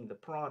feeding the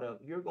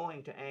product, you're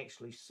going to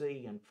actually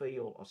see and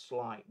feel a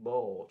slight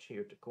bulge here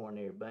at the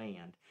coronary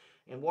band.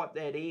 And what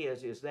that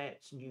is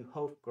that's new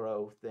hoof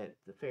growth that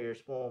the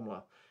Farrier's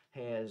formula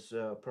has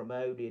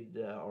promoted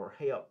or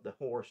helped the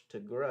horse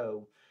to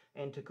grow.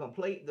 And to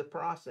complete the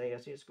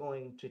process, it's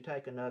going to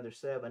take another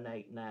 7,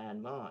 8,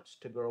 9 months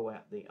to grow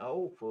out the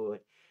old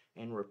foot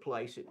and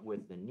replace it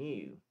with the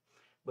new.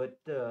 But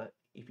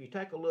if you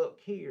take a look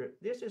here,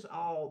 this is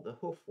all the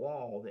hoof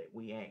wall that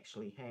we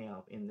actually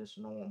have in this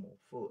normal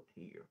foot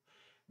here.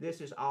 This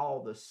is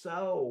all the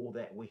sole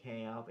that we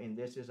have, and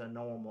this is a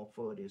normal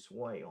foot as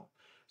well.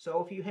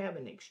 So if you have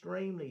an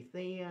extremely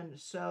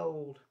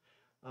thin-soled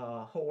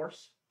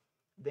horse,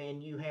 then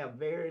you have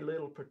very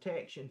little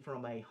protection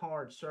from a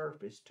hard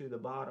surface to the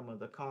bottom of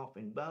the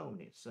coffin bone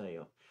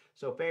itself.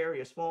 So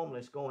Farrier's formula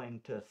is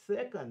going to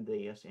thicken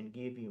this and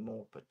give you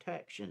more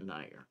protection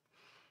there.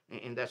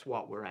 and that's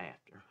what we're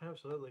after.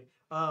 Absolutely.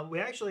 We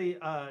actually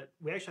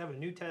have a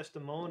new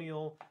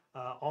testimonial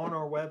on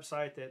our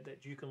website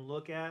that you can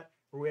look at,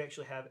 where we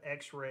actually have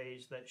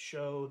X-rays that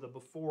show the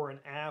before and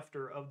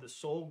after of the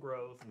soul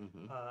growth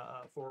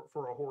for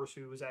a horse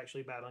who was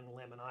actually battling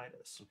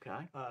laminitis.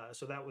 Okay.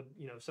 So that would,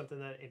 something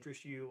that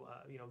interests you,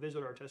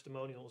 visit our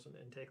testimonials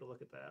and take a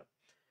look at that.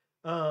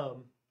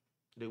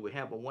 Do we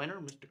have a winner,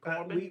 Mr.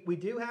 Corbin? We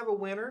do have a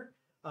winner.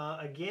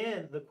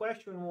 Again, the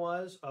question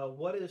was,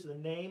 what is the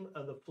name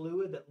of the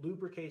fluid that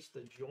lubricates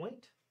the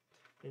joint?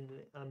 And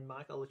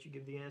Mike, I'll let you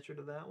give the answer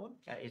to that one.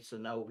 It's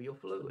synovial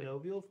fluid.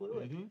 Synovial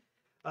fluid.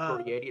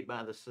 Created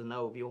by the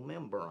synovial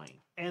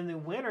membrane. And the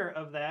winner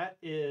of that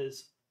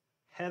is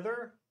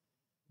Heather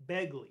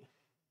Begley.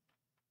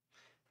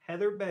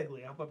 Heather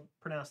Begley. I hope I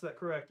pronounced that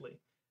correctly.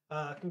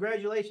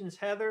 Congratulations,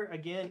 Heather.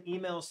 Again,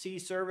 email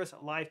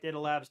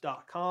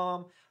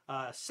cservice@lifedatalabs.com.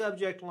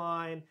 Subject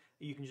line,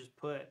 you can just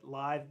put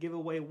live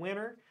giveaway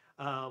winner.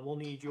 We'll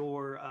need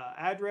your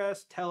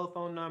address,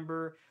 telephone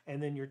number,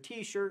 and then your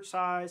t-shirt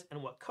size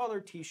and what color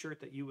t-shirt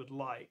that you would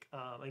like.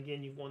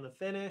 Again, you've won the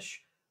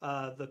finish,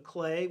 the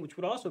clay, which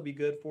would also be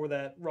good for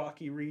that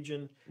rocky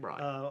region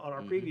Right. On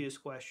our previous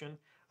question,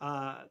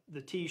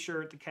 the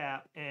t-shirt, the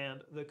cap,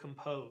 and the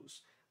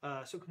compose.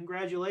 So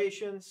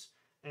congratulations.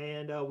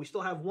 And we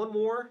still have one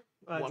more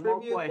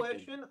trivia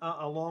question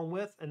along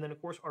with, and then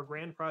of course our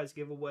grand prize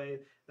giveaway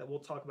that we'll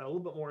talk about a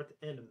little bit more at the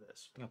end of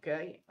this.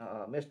 Okay,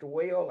 Mr.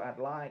 Will, I'd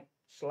like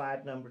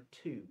slide number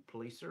 2,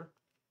 please, sir.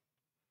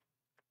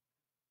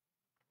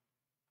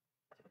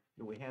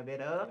 Do we have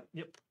it up?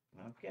 Yep.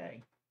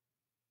 Okay.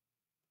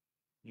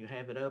 You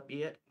have it up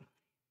yet?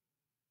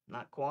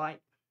 Not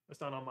quite?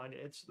 It's not on mine.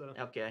 It's the...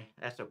 Okay,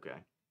 that's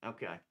okay.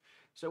 Okay.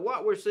 So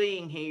what we're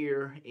seeing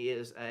here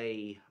is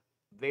a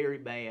very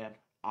bad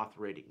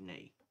arthritic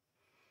knee.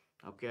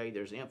 Okay,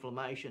 there's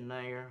inflammation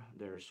there,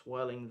 there's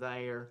swelling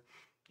there.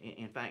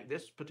 In fact,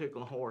 this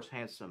particular horse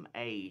has some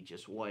age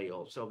as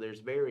well, so there's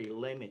very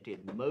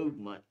limited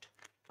movement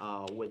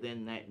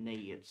within that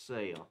knee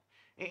itself.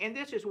 And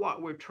this is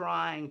what we're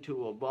trying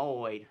to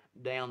avoid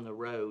down the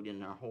road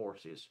in our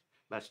horses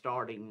by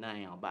starting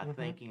now, by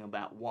thinking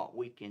about what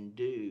we can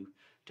do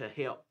to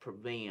help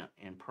prevent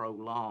and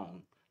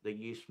prolong the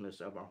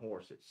usefulness of our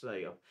horse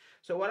itself.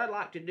 So what I'd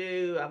like to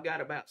do, I've got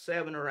about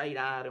 7 or 8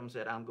 items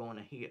that I'm going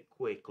to hit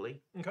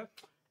quickly. Okay.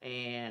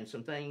 And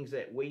some things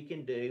that we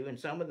can do, and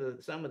some of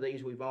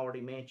these we've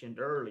already mentioned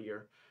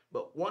earlier.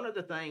 But one of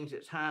the things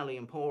that's highly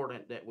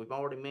important that we've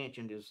already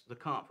mentioned is the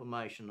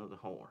conformation of the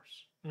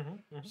horse.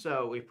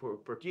 So if we're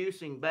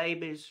producing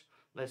babies,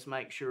 let's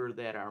make sure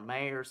that our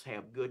mares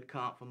have good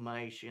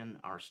conformation,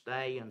 our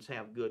stallions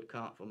have good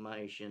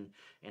conformation,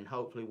 and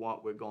hopefully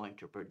what we're going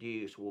to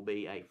produce will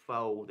be a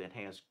foal that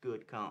has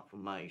good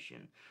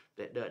conformation,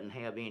 that doesn't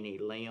have any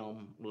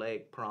limb,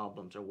 leg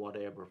problems or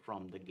whatever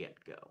from the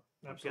get-go.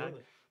 Absolutely.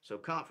 Okay? So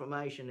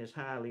conformation is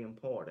highly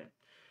important.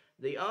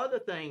 The other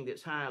thing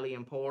that's highly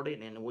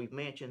important, and we've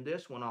mentioned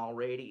this one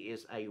already,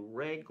 is a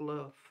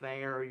regular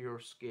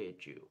farrier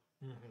schedule.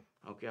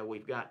 Okay,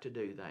 we've got to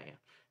do that.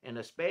 And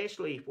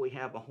especially if we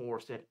have a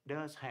horse that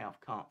does have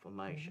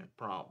conformation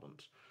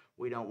problems.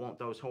 We don't want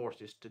those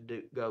horses to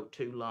go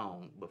too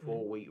long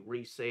before we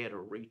reset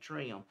or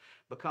retrim,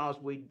 because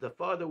the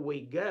further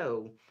we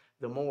go,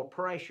 the more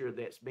pressure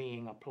that's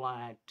being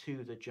applied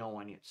to the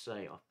joint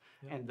itself.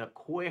 And the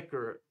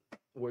quicker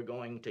we're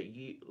going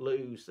to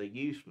lose the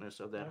usefulness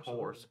of that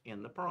horse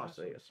in the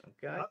process.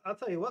 Okay. I'll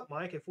tell you what,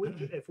 Mike. If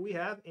we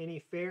have any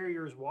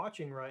farriers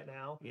watching right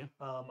now,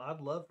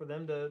 I'd love for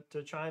them to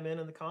chime in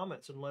the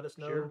comments and let us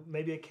know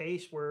maybe a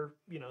case where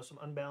some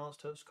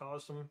unbalanced hoofs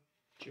cause some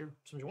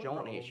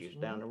joint issues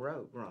down the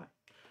road. Right.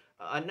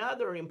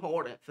 Another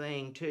important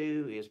thing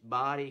too is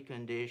body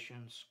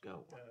condition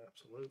score.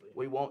 Absolutely.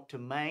 We want to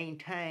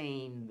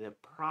maintain the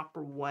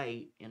proper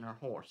weight in our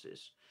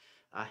horses.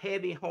 A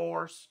heavy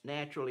horse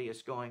naturally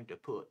is going to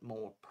put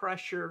more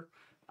pressure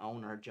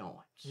on our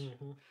joints.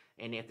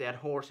 And if that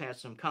horse has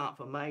some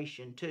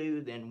conformation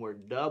too, then we're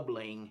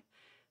doubling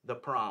the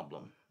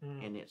problem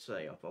in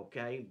itself,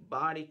 okay?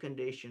 Body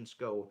condition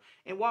score.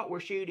 And what we're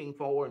shooting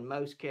for in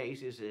most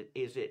cases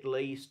is at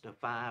least a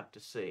 5 to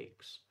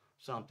 6,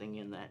 something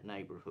in that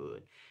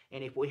neighborhood.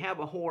 And if we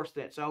have a horse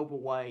that's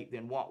overweight,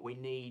 then what we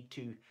need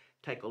to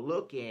take a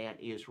look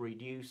at is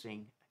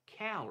reducing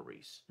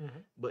calories,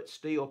 but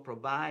still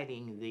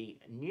providing the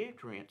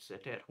nutrients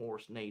that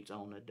horse needs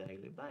on a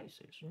daily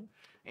basis.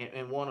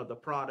 And one of the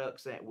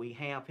products that we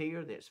have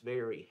here that's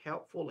very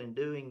helpful in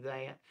doing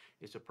that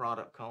is a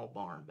product called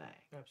Barn Bag.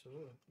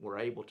 Absolutely. We're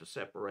able to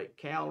separate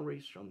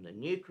calories from the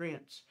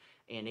nutrients,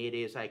 and it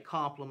is a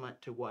complement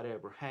to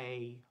whatever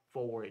hay,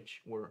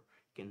 forage we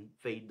can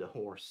feed the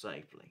horse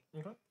safely.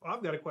 Okay. Well,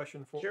 I've got a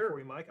question for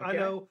you, Mike. Okay. I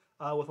know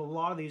with a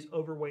lot of these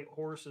overweight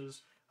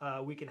horses,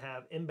 we can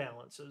have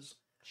imbalances.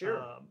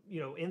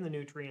 In the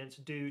nutrients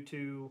due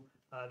to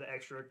the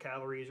extra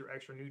calories or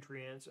extra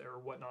nutrients or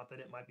whatnot that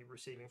it might be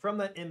receiving. From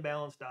that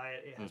imbalanced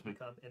diet, it has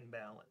become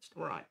imbalanced.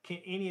 Right. Can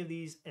any of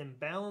these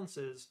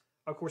imbalances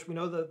Of course, we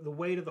know the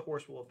weight of the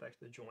horse will affect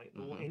the joint,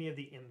 but will Mhm. any of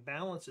the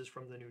imbalances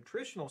from the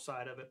nutritional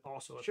side of it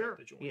also affect Sure.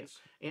 the joints?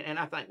 Yes. And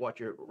I think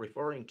what you're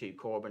referring to,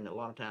 Corbin, a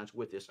lot of times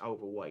with this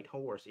overweight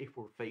horse, if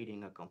we're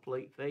feeding a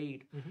complete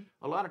feed, Mhm.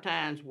 a lot of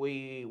times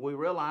we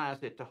realize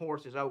that the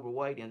horse is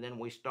overweight and then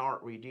we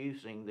start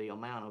reducing the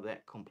amount of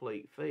that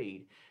complete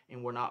feed,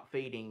 and we're not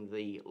feeding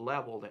the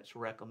level that's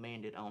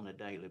recommended on a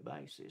daily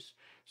basis.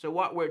 So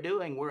what we're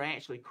doing, we're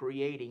actually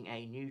creating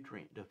a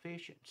nutrient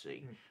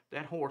deficiency. Mm.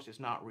 That horse is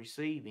not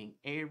receiving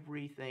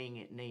everything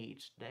it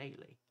needs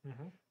daily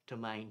Mhm. to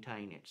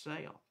maintain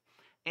itself.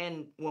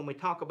 And when we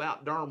talk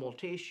about dermal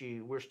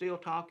tissue, we're still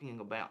talking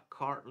about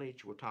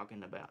cartilage, we're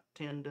talking about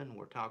tendon,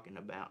 we're talking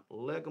about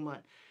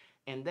ligament,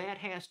 and that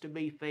has to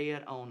be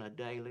fed on a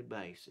daily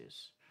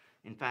basis.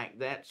 In fact,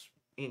 that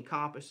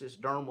encompasses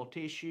dermal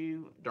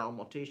tissue.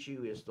 Dermal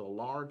tissue is the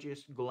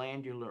largest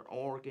glandular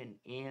organ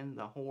in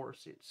the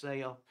horse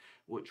itself,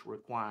 which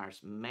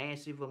requires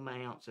massive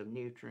amounts of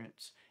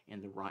nutrients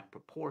in the right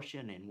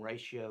proportion and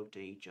ratio to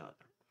each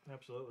other.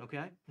 Absolutely.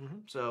 Okay?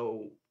 Mhm.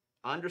 So,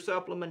 under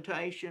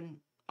supplementation,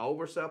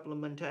 over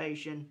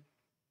supplementation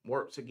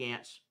works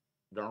against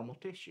dermal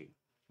tissue,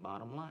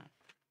 bottom line,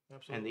 and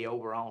Absolutely. the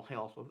overall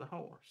health of the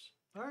horse.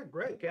 All right,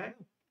 great. Okay.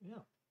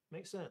 Yeah,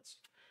 makes sense.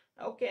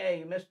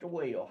 Okay, Mr.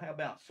 Will, how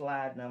about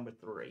slide number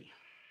 3?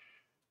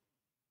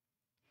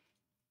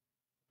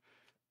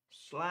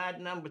 Slide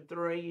number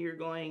 3, you're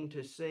going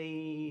to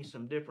see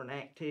some different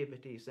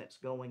activities that's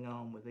going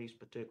on with these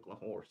particular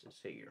horses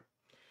here.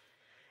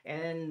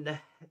 And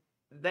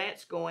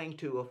that's going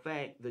to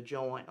affect the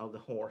joint of the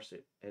horse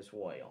as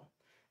well.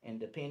 And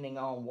depending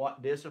on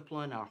what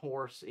discipline our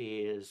horse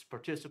is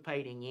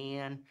participating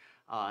in,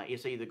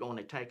 it's either going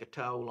to take a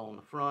toll on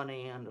the front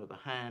end or the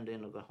hind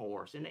end of the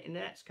horse. And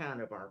that's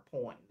kind of our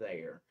point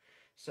there.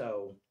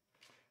 So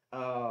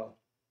I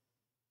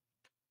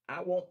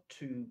want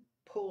to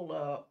pull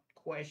up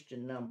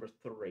question number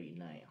 3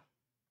 now.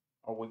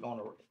 Are we going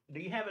to? Do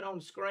you have it on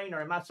the screen,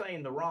 or am I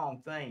saying the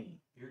wrong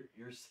thing?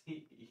 You're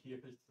sticking the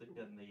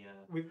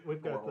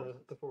We've got Four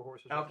the 4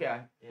 horses. Okay,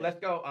 Yeah. let's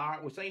go. All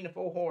right, we've seen the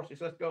 4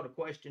 horses. Let's go to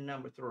question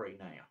number 3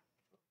 now.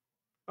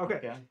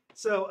 Okay.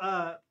 So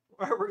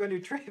we're going to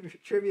do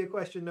trivia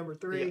question number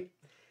 3.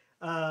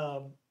 Yeah.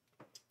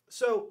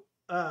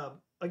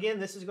 Again,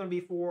 this is going to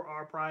be for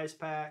our prize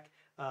pack.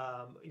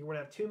 You're going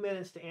to have 2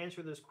 minutes to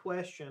answer this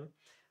question.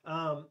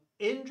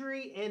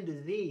 Injury and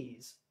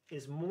disease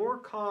is more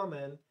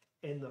common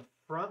in the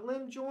front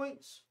limb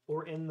joints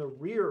or in the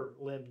rear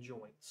limb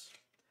joints?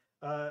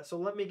 So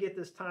let me get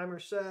this timer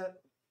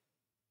set.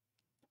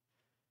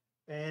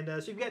 And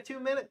so you've got 2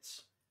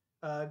 minutes.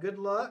 Good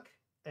luck.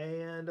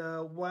 And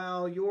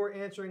while you're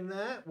answering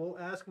that, we'll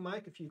ask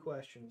Mike a few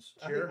questions.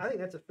 Sure. I think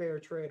that's a fair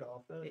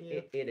trade-off, don't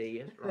you? It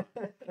is,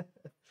 right?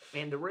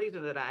 And the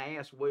reason that I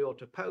asked Will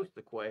to post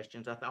the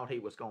questions, I thought he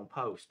was going to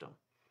post them.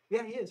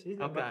 Yeah, he is. He's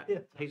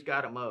Okay. He's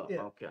got them up.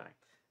 Yeah. Okay.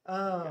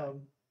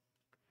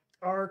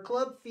 Are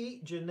club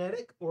feet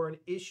genetic or an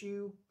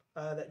issue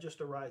that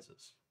just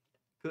arises?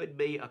 Could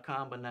be a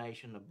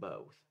combination of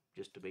both,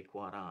 just to be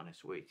quite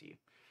honest with you.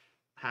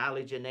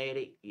 Highly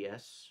genetic,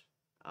 yes.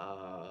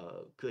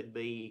 Could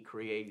be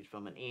created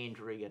from an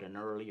injury at an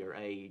earlier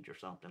age or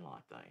something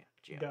like that.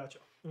 Yeah. Gotcha.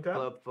 Okay.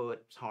 Club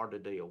foot is hard to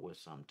deal with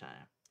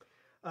sometimes.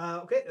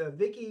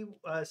 Vicky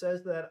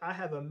says that I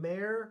have a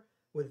mare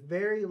with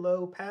very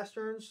low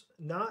pasterns,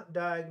 not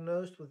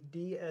diagnosed with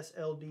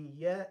DSLD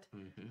yet.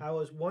 Mm-hmm. I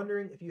was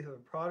wondering if you have a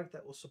product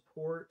that will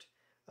support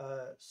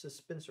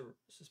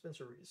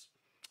suspensories.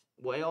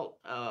 Well,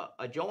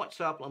 a joint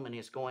supplement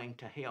is going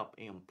to help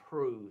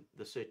improve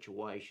the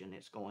situation.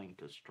 It's going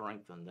to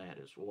strengthen that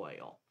as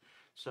well.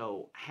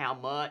 So how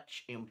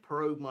much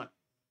improvement,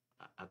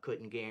 I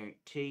couldn't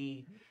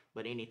guarantee,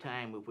 but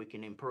anytime if we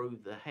can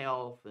improve the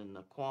health and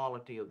the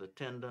quality of the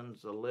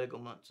tendons, the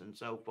ligaments, and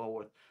so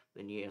forth,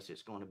 then yes,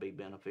 it's going to be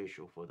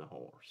beneficial for the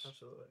horse.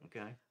 Absolutely.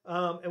 Okay.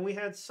 And we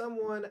had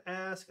someone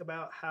ask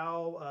about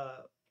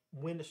how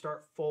when to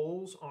start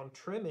foals on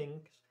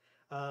trimmings.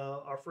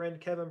 Our friend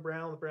Kevin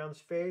Brown with Brown's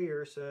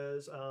Farrier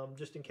says,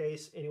 just in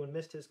case anyone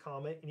missed his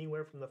comment,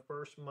 anywhere from the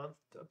first month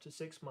up to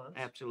 6 months.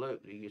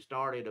 Absolutely. You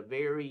start at a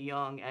very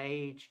young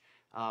age.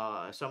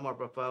 Some of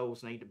our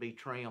foals need to be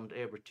trimmed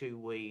every 2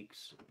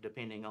 weeks,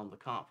 depending on the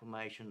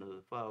conformation of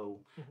the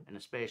foal, and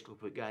especially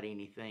if we've got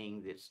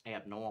anything that's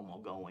abnormal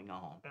going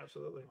on.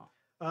 Absolutely.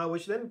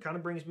 Which then kind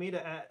of brings me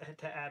to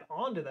add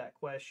on to that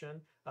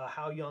question,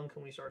 how young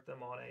can we start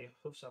them on a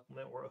hoof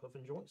supplement or a hoof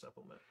and joint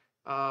supplement?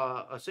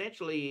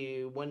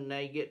 Essentially, when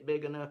they get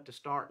big enough to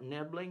start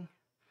nibbling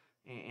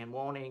and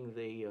wanting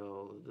the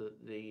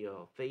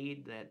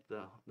feed that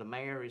the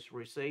mare is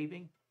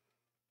receiving,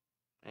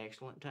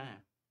 excellent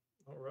time.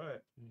 All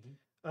right.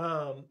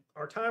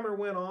 Our timer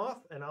went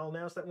off, and I'll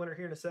announce that winner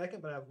here in a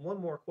second, but I have one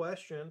more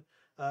question.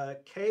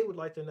 Kay would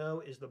like to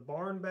know, is the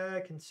barn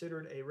bag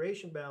considered a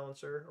ration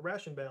balancer,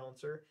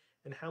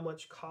 and how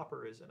much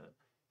copper is in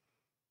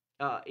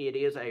it? It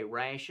is a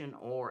ration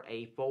or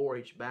a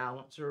forage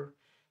balancer.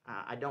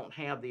 I don't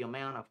have the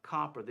amount of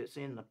copper that's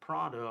in the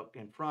product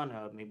in front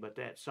of me, but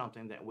that's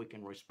something that we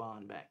can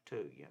respond back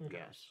to you. Okay.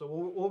 Yes. So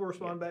we'll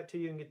respond back to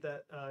you and get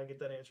that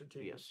answer to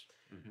you. Yes.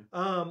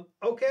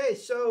 Okay,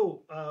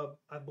 so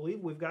I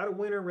believe we've got a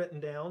winner written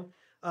down.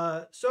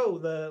 So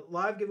the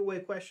live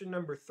giveaway question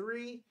number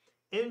 3: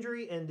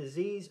 injury and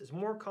disease is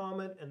more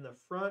common in the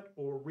front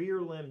or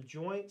rear limb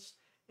joints,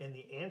 and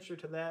the answer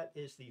to that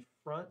is the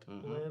front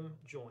limb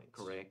joints.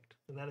 Correct.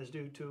 And that is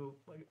due to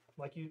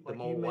like you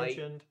more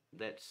mentioned, weight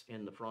that's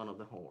in the front of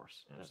the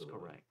horse. Absolutely.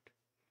 That's correct.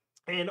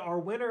 And our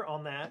winner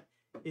on that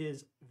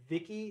is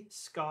Vicky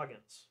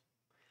Scoggins.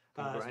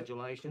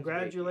 Congratulations,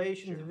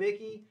 Congratulations,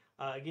 Vicky.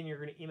 Again, you're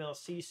going to email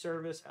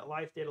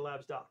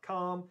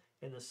cservice@lifedataLabs.com.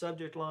 In the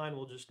subject line,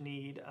 we'll just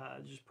need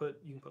you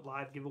can put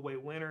live giveaway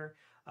winner.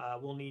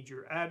 We'll need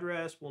your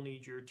address. We'll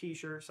need your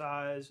T-shirt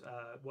size,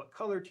 what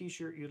color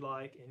T-shirt you'd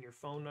like, and your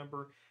phone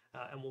number,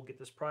 and we'll get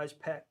this prize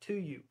pack to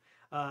you.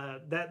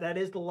 That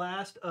is the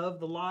last of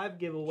the live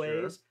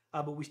giveaways. Sure.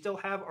 But we still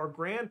have our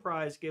grand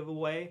prize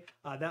giveaway.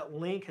 That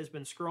link has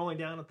been scrolling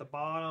down at the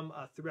bottom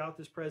throughout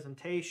this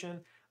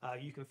presentation.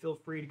 You can feel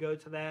free to go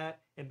to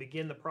that and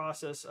begin the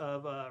process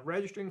of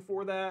registering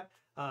for that.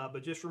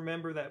 But just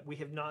remember that we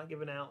have not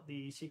given out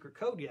the secret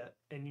code yet.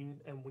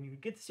 And when you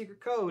get the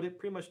secret code, it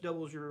pretty much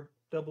doubles your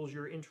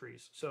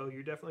entries. So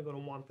you're definitely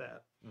going to want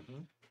that.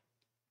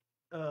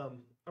 All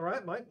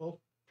right, Mike.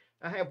 Well,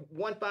 I have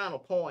one final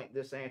point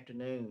this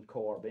afternoon,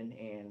 Corbin,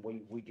 and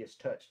we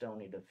just touched on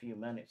it a few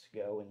minutes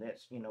ago, and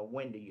that's,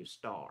 when do you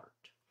start?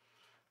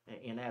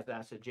 And as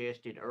I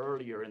suggested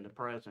earlier in the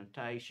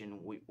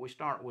presentation, we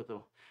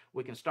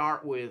can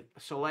start with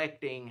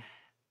selecting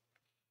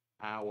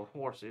our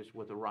horses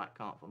with the right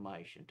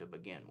conformation to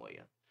begin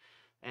with.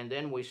 And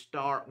then we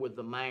start with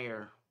the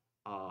mare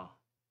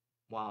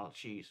while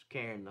she's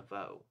carrying the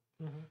foal.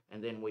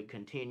 And then we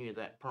continue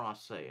that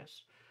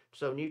process.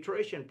 So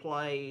nutrition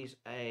plays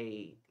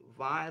a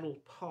vital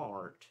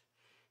part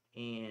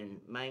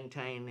in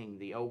maintaining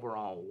the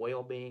overall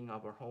well-being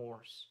of a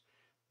horse,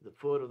 the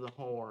foot of the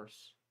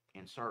horse,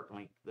 and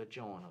certainly the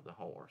joint of the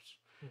horse.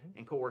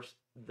 And of course,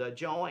 the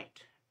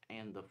joint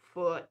and the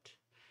foot,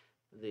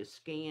 the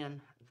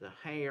skin, the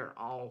hair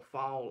all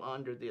fall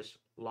under this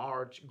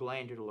large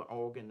glandular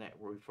organ that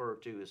we refer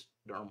to as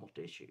dermal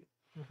tissue.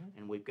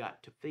 And we've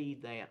got to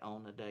feed that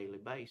on a daily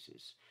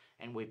basis.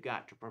 And we've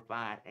got to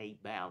provide a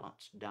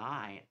balanced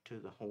diet to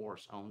the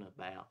horse on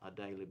a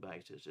daily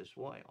basis as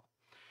well.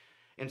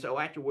 And so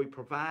after we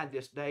provide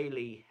this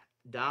daily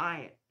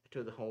diet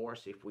to the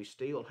horse, if we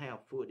still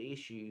have foot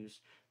issues,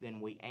 then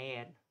we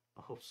add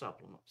a hoof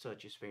supplement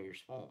such as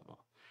Ferrous Formula.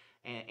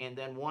 And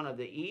then one of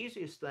the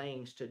easiest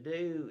things to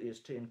do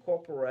is to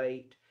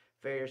incorporate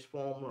Ferrous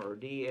Formula or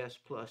DS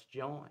Plus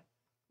Joint.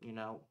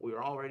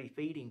 We're already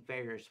feeding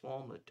Ferrous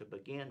Formula to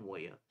begin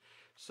with.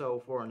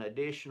 So for an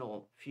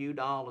additional few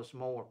dollars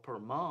more per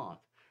month,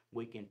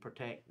 we can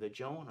protect the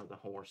joint of the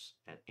horse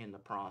in the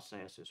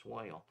process as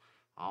well.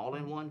 All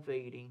in one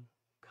feeding,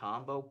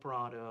 combo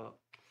product.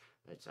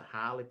 It's a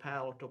highly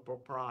palatable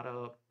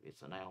product.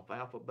 It's an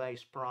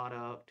alfalfa-based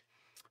product.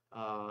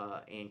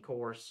 And of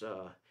course,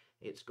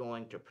 it's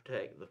going to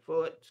protect the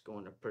foot. It's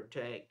going to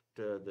protect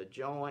the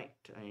joint,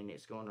 and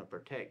it's going to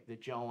protect the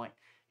joint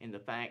in the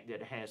fact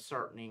that it has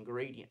certain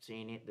ingredients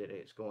in it that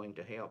it's going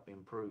to help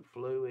improve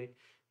fluid.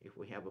 If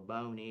we have a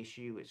bone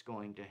issue, it's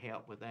going to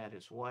help with that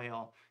as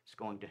well. It's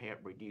going to help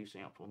reduce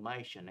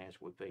inflammation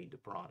as we feed the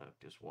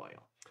product as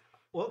well.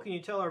 Well, can you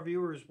tell our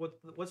viewers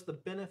what's the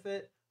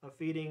benefit of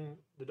feeding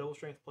the Double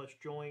Strength Plus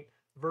Joint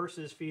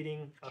versus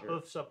feeding a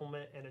hoof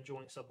supplement and a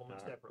joint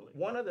supplement separately?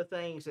 One of the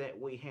things that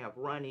we have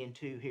run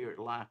into here at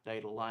Life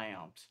Data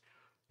Labs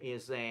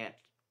is that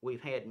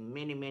we've had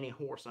many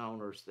horse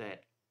owners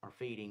that are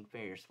feeding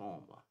Ferrous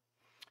Formula,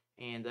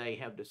 and they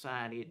have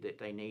decided that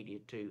they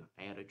needed to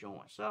add a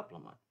joint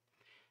supplement.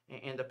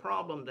 And the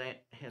problem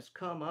that has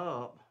come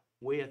up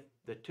with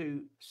the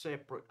two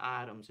separate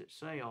items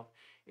itself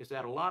is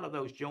that a lot of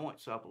those joint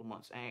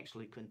supplements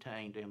actually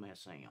contained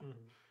MSM.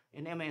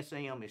 And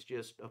MSM is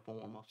just a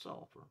form of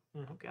sulfur,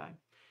 okay?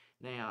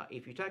 Now,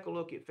 if you take a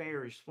look at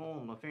Ferrous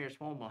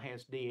Formula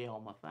has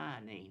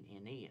D-L-methionine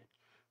in it,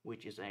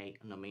 which is an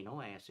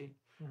amino acid,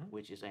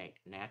 which is a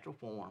natural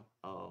form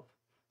of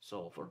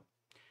sulfur.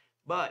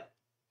 But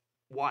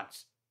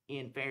what's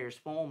in Ferrous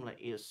Formula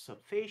is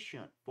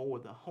sufficient for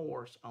the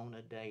horse on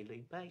a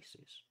daily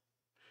basis.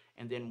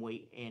 And then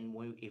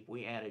if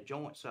we add a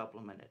joint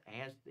supplement that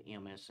has the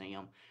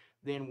MSM,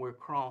 then we're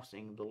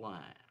crossing the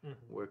line.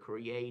 We're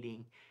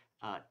creating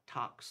a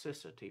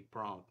toxicity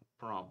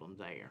problem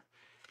there.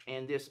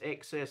 And this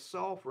excess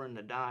sulfur in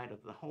the diet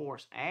of the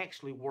horse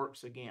actually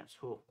works against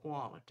hoof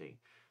quality.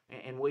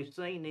 And we've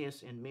seen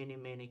this in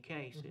many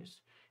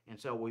cases. And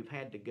so we've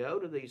had to go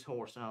to these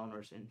horse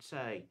owners and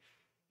say,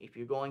 if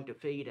you're going to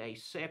feed a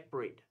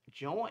separate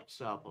joint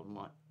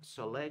supplement,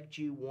 select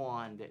you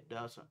one that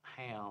doesn't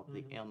have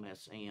the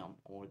MSM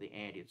or the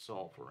added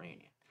sulfur in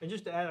it. And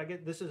just to add, I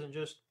get this isn't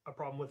just a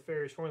problem with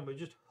Farrier's formula, but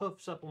just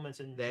hoof supplements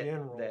in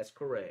general. That's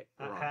correct.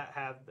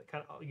 Right.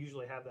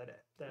 Usually have that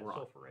right.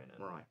 sulfur in it.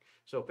 Right.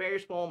 So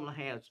Farrier's formula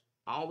has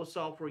all the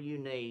sulfur you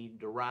need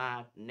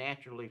derived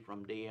naturally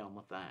from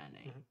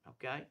D-L-methionine.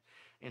 Okay,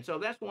 and so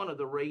that's one of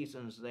the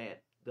reasons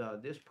that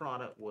this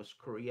product was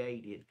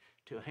created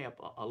to help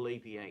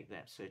alleviate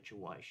that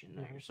situation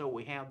there. So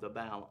we have the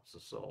balance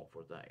of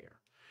sulfur there.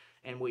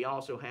 And we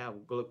also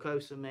have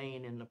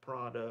glucosamine in the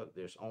product,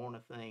 there's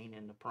ornithine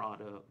in the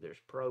product, there's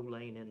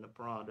proline in the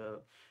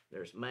product,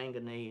 there's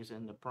manganese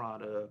in the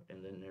product,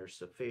 and then there's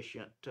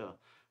sufficient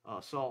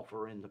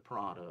sulfur in the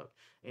product.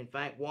 In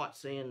fact,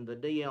 what's in the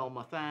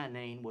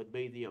DL-methionine would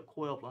be the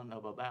equivalent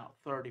of about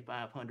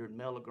 3,500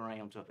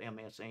 milligrams of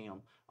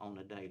MSM on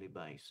a daily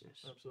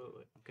basis.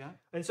 Absolutely. Okay.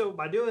 And so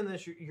by doing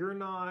this, you're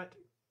not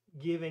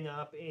giving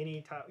up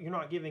you're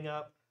not giving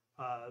up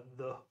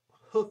the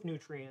hoof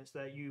nutrients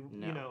that you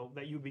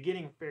would be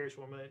getting from Farrier's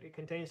formula. It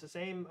contains the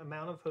same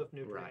amount of hoof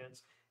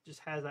nutrients,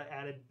 just has that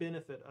added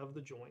benefit of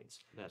the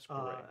joints. That's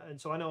correct. And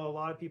so I know a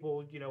lot of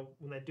people,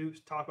 when they do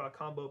talk about a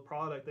combo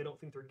product, they don't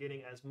think they're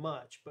getting as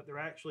much, but they're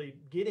actually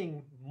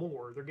getting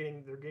more. They're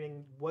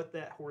getting what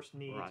that horse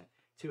needs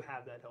to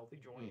have that healthy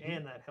joint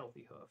and that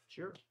healthy hoof.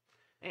 Sure.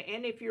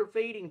 And if you're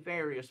feeding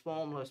Farrier's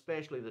formula,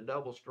 especially the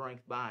double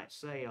strength by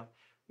itself,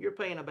 you're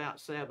paying about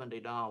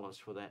 $70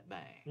 for that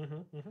bag.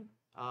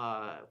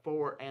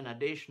 For an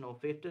additional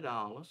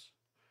 $50,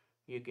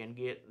 you can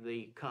get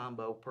the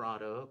combo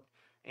product.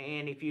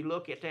 And if you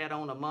look at that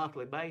on a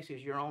monthly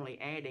basis, you're only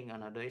adding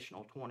an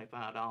additional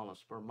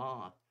 $25 per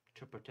month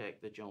to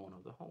protect the joint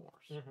of the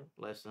horse.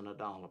 Less than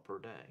 $1 per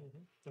day.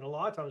 And a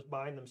lot of times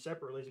buying them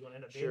separately is going to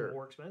end up being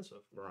more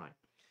expensive. Right.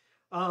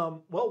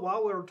 Well,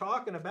 while we're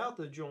talking about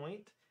the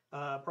joint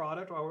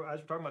product, as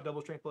we're talking about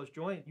Double Strength Plus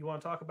Joint, you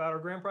want to talk about our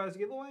grand prize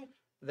giveaway?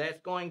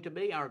 That's going to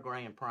be our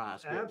grand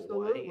prize giveaway.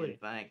 Absolutely. In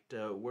fact,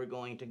 we're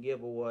going to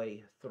give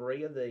away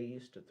 3 of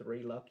these to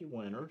 3 lucky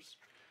winners.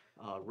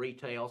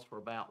 Retails for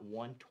about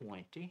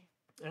 $120.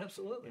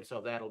 Absolutely. And so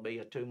that'll be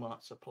a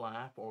 2-month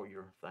supply for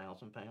your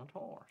 1,000-pound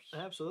horse.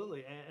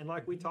 Absolutely. And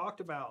like we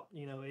talked about,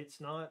 it's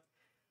not,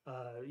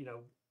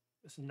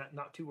 it's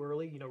not too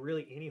early.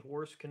 Really, any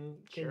horse can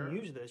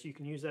use this. You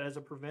can use that as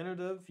a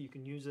preventative. You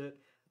can use it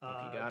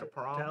if you got a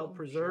problem, to help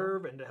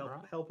preserve and to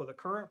help with a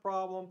current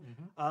problem.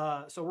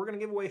 So we're going to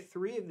give away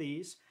 3 of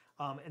these.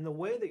 And the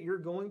way that you're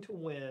going to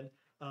win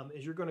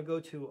is you're going to go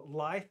to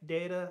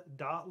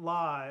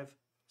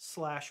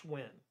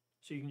lifedata.live/win.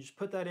 So you can just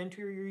put that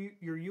into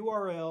your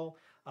URL.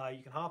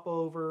 You can hop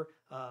over,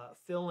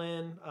 fill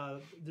in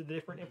the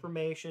different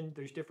information.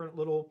 There's different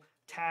little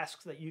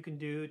tasks that you can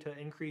do to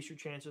increase your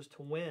chances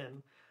to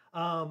win.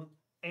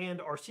 And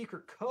our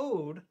secret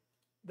code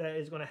that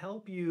is going to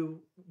help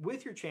you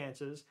with your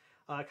chances,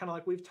 kind of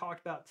like we've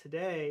talked about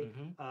today.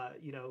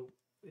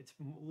 It's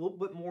a little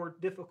bit more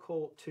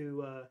difficult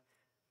to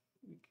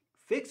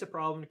fix a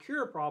problem, to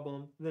cure a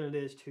problem, than it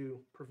is to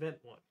prevent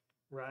one,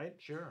 right?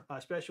 Sure.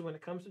 Especially when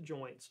it comes to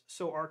joints.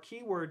 So our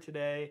keyword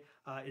today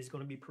is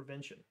going to be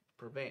prevention.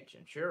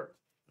 Prevention, sure.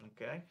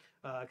 Okay.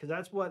 Because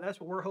that's what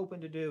we're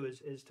hoping to do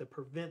is to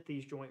prevent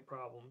these joint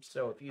problems.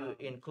 So if you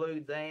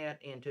include that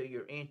into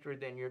your entry,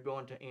 then you're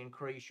going to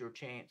increase your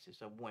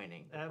chances of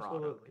winning the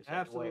product. Is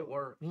that the way it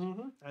works?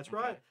 That's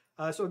right.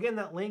 So again,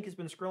 that link has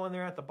been scrolling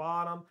there at the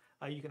bottom.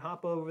 You can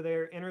hop over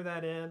there, enter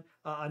that in.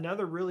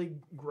 Another really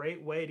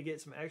great way to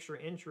get some extra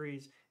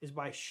entries is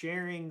by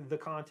sharing the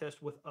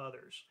contest with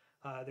others.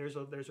 There's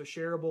a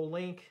shareable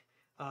link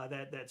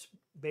that's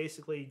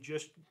basically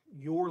just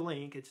your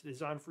link. It's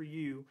designed for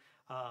you.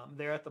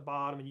 There at the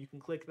bottom, and you can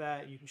click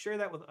that. You can share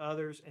that with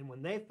others, and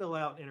when they fill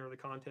out and enter the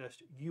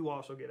contest, you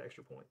also get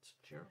extra points.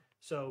 Sure.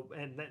 So,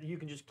 and that you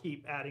can just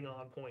keep adding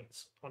on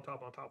points on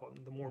top of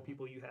them. The more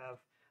people you have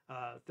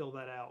fill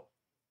that out.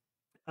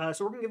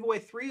 So we're going to give away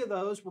 3 of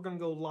those. We're going to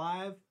go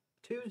live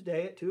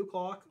Tuesday at 2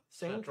 o'clock,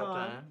 same Central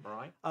time.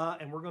 Right.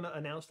 And we're going to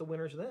announce the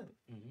winners then.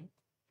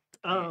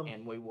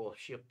 And we will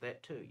ship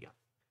that to you.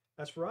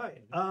 That's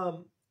right.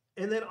 And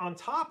then on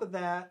top of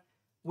that,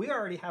 we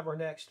already have our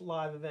next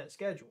live event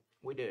scheduled.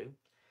 We do.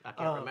 I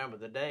can't remember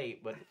the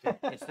date, but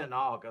it's in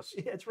August.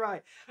 That's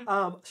right.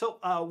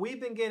 So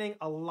we've been getting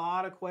a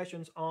lot of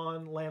questions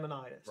on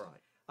laminitis. Right.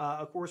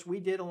 Of course,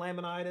 we did a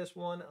laminitis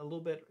one a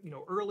little bit,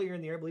 earlier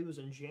in the year. I believe it was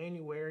in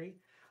January.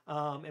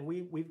 And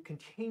we've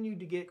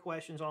continued to get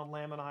questions on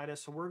laminitis,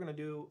 so we're going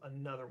to do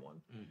another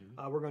one.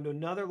 We're going to do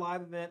another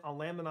live event on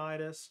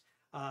laminitis.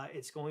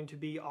 It's going to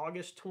be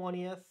August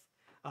 20th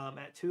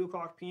at 2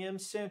 o'clock p.m.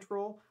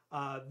 Central.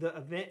 The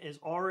event is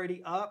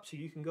already up, so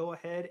you can go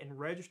ahead and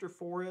register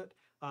for it.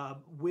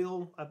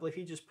 Will, I believe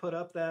he just put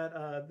up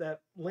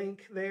that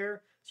link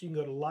there, so you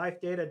can go to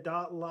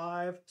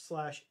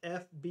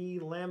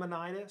lifedata.live/FB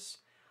laminitis,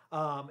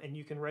 and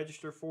you can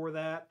register for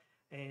that.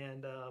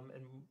 And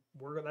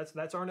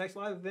that's our next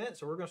live event,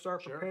 so we're going to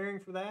start preparing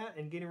for that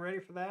and getting ready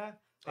for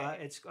that.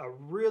 It's a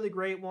really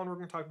great one. We're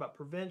going to talk about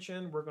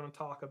prevention. We're going to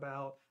talk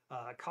about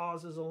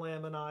causes of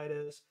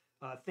laminitis.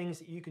 Things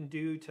that you can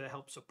do to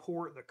help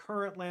support the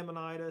current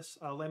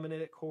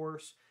laminitic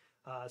course.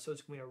 So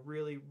it's going to be a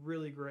really,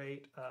 really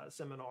great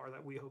seminar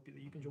that we hope that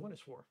you can join us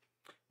for.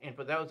 And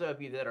for those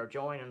of you that are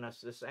joining us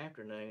this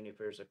afternoon, if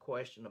there's a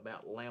question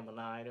about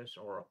laminitis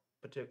or a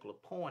particular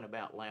point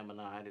about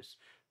laminitis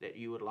that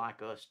you would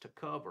like us to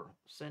cover,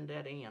 send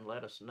that in.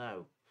 Let us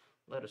know.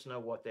 Let us know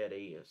what that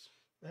is.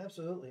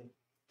 Absolutely.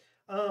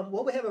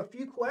 Well, we have a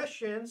few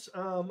questions,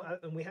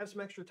 and we have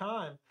some extra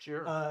time.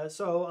 Sure.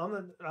 So I'm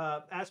going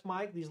to ask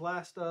Mike these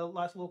last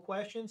little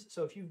questions.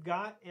 So if you've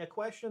got a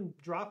question,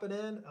 drop it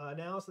in.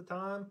 Now's the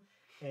time,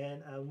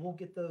 and we'll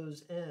get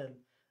those in.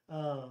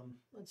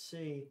 Let's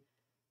see.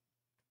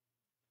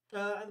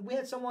 We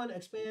had someone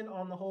expand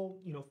on the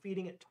whole,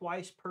 feeding it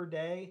twice per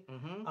day.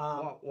 Mm-hmm.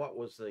 What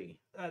was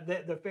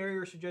the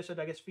farrier suggested?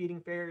 I guess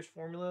feeding farrier's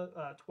formula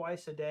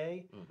twice a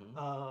day.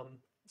 Mm-hmm.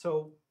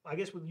 So I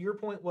guess with your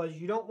point was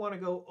you don't want to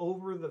go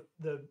over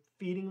the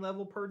feeding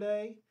level per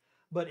day,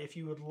 but if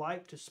you would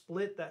like to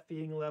split that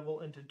feeding level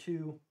into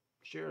two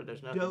sure,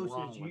 there's nothing doses,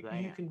 wrong with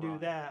that. you can do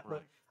that.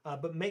 Right.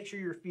 But make sure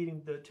you're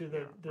feeding to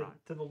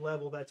the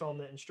level that's on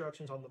the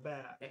instructions on the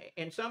back.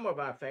 And some of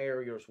our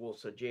farriers will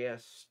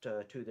suggest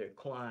to their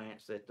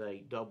clients that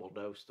they double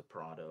dose the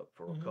product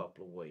for a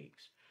couple of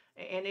weeks.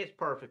 And it's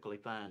perfectly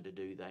fine to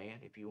do that.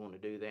 If you want to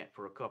do that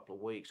for a couple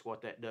of weeks,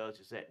 what that does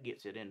is that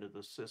gets it into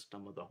the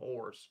system of the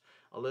horse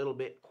a little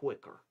bit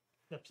quicker.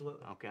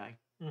 Absolutely. Okay?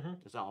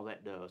 That's all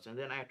that does. And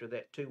then after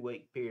that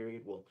 2-week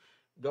period, we'll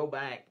go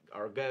back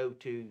or go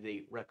to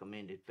the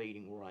recommended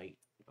feeding rate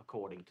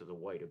according to the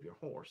weight of your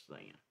horse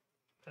then.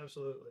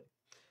 Absolutely.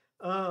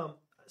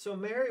 So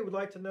Mary would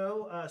like to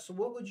know, so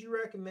what would you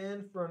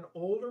recommend for an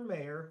older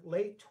mare,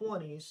 late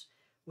 20s,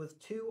 with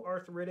 2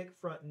 arthritic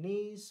front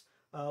knees?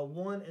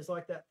 One is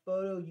like that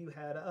photo you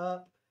had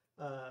up.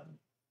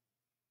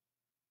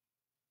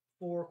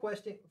 For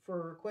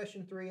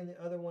question 3, and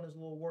the other one is a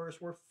little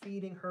worse. We're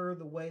feeding her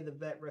the way the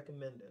vet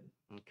recommended.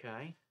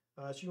 Okay.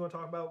 So you want to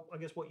talk about, I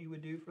guess, what you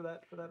would do for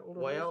that older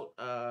horse?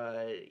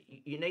 Well,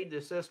 you need the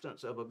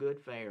assistance of a good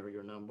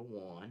farrier, number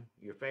one.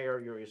 Your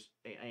farrier is,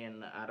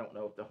 and I don't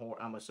know if the horse,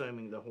 I'm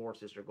assuming the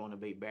horses are going to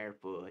be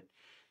barefoot,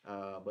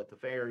 but the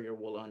farrier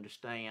will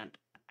understand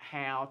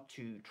how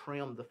to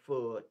trim the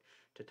foot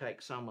to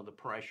take some of the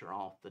pressure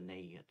off the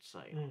knee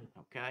itself.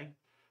 Okay?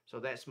 So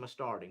that's my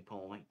starting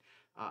point.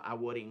 I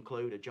would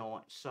include a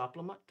joint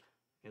supplement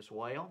as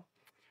well.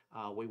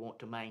 We want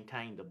to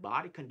maintain the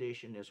body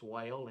condition as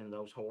well in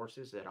those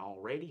horses that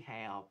already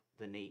have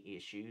the knee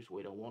issues.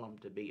 We don't want them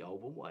to be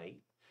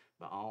overweight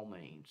by all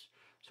means.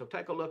 So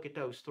take a look at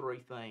those 3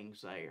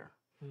 things there.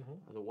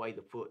 The way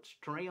the foot's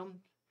trimmed,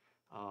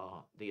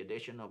 the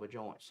addition of a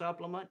joint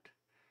supplement,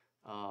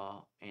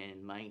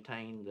 and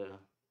maintain the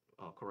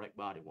correct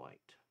body weight.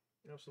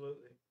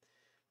 Absolutely.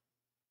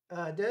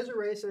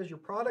 Desiree says, your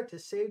product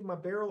has saved my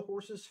barrel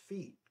horse's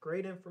feet.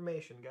 Great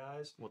information,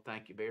 guys. Well,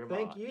 thank you very much.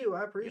 Thank you.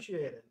 I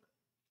appreciate it.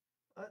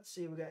 Let's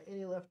see. We got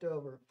any left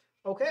over?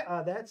 Okay.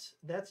 That's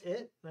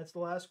it. That's the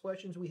last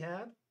questions we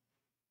had.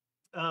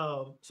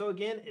 So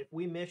again, if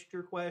we missed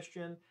your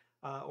question,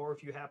 or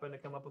if you happen to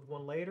come up with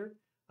one later,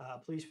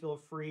 please feel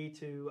free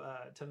to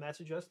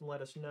message us and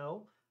let us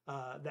know.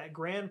 That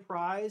grand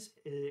prize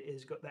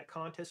that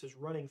contest is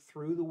running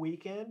through the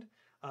weekend.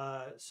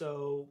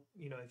 So,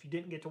 if you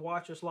didn't get to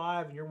watch us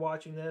live and you're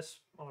watching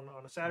this on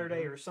a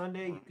Saturday or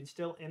Sunday, you can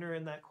still enter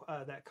in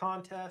that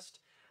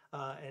contest.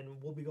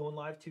 And we'll be going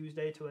live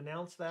Tuesday to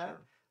announce that.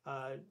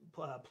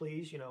 Sure.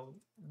 Please,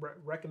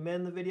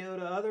 recommend the video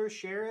to others,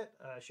 share it,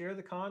 share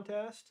the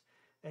contest,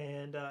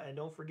 and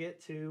don't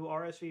forget to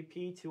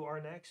RSVP to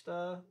our next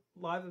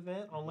live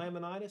event on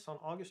laminitis on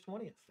August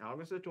 20th.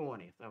 August the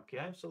 20th. Okay.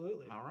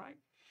 Absolutely. All right.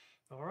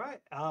 All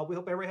right. We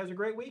hope everybody has a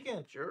great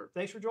weekend. Sure.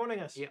 Thanks for joining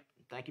us. Yep.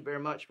 Thank you very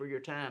much for your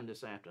time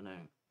this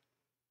afternoon.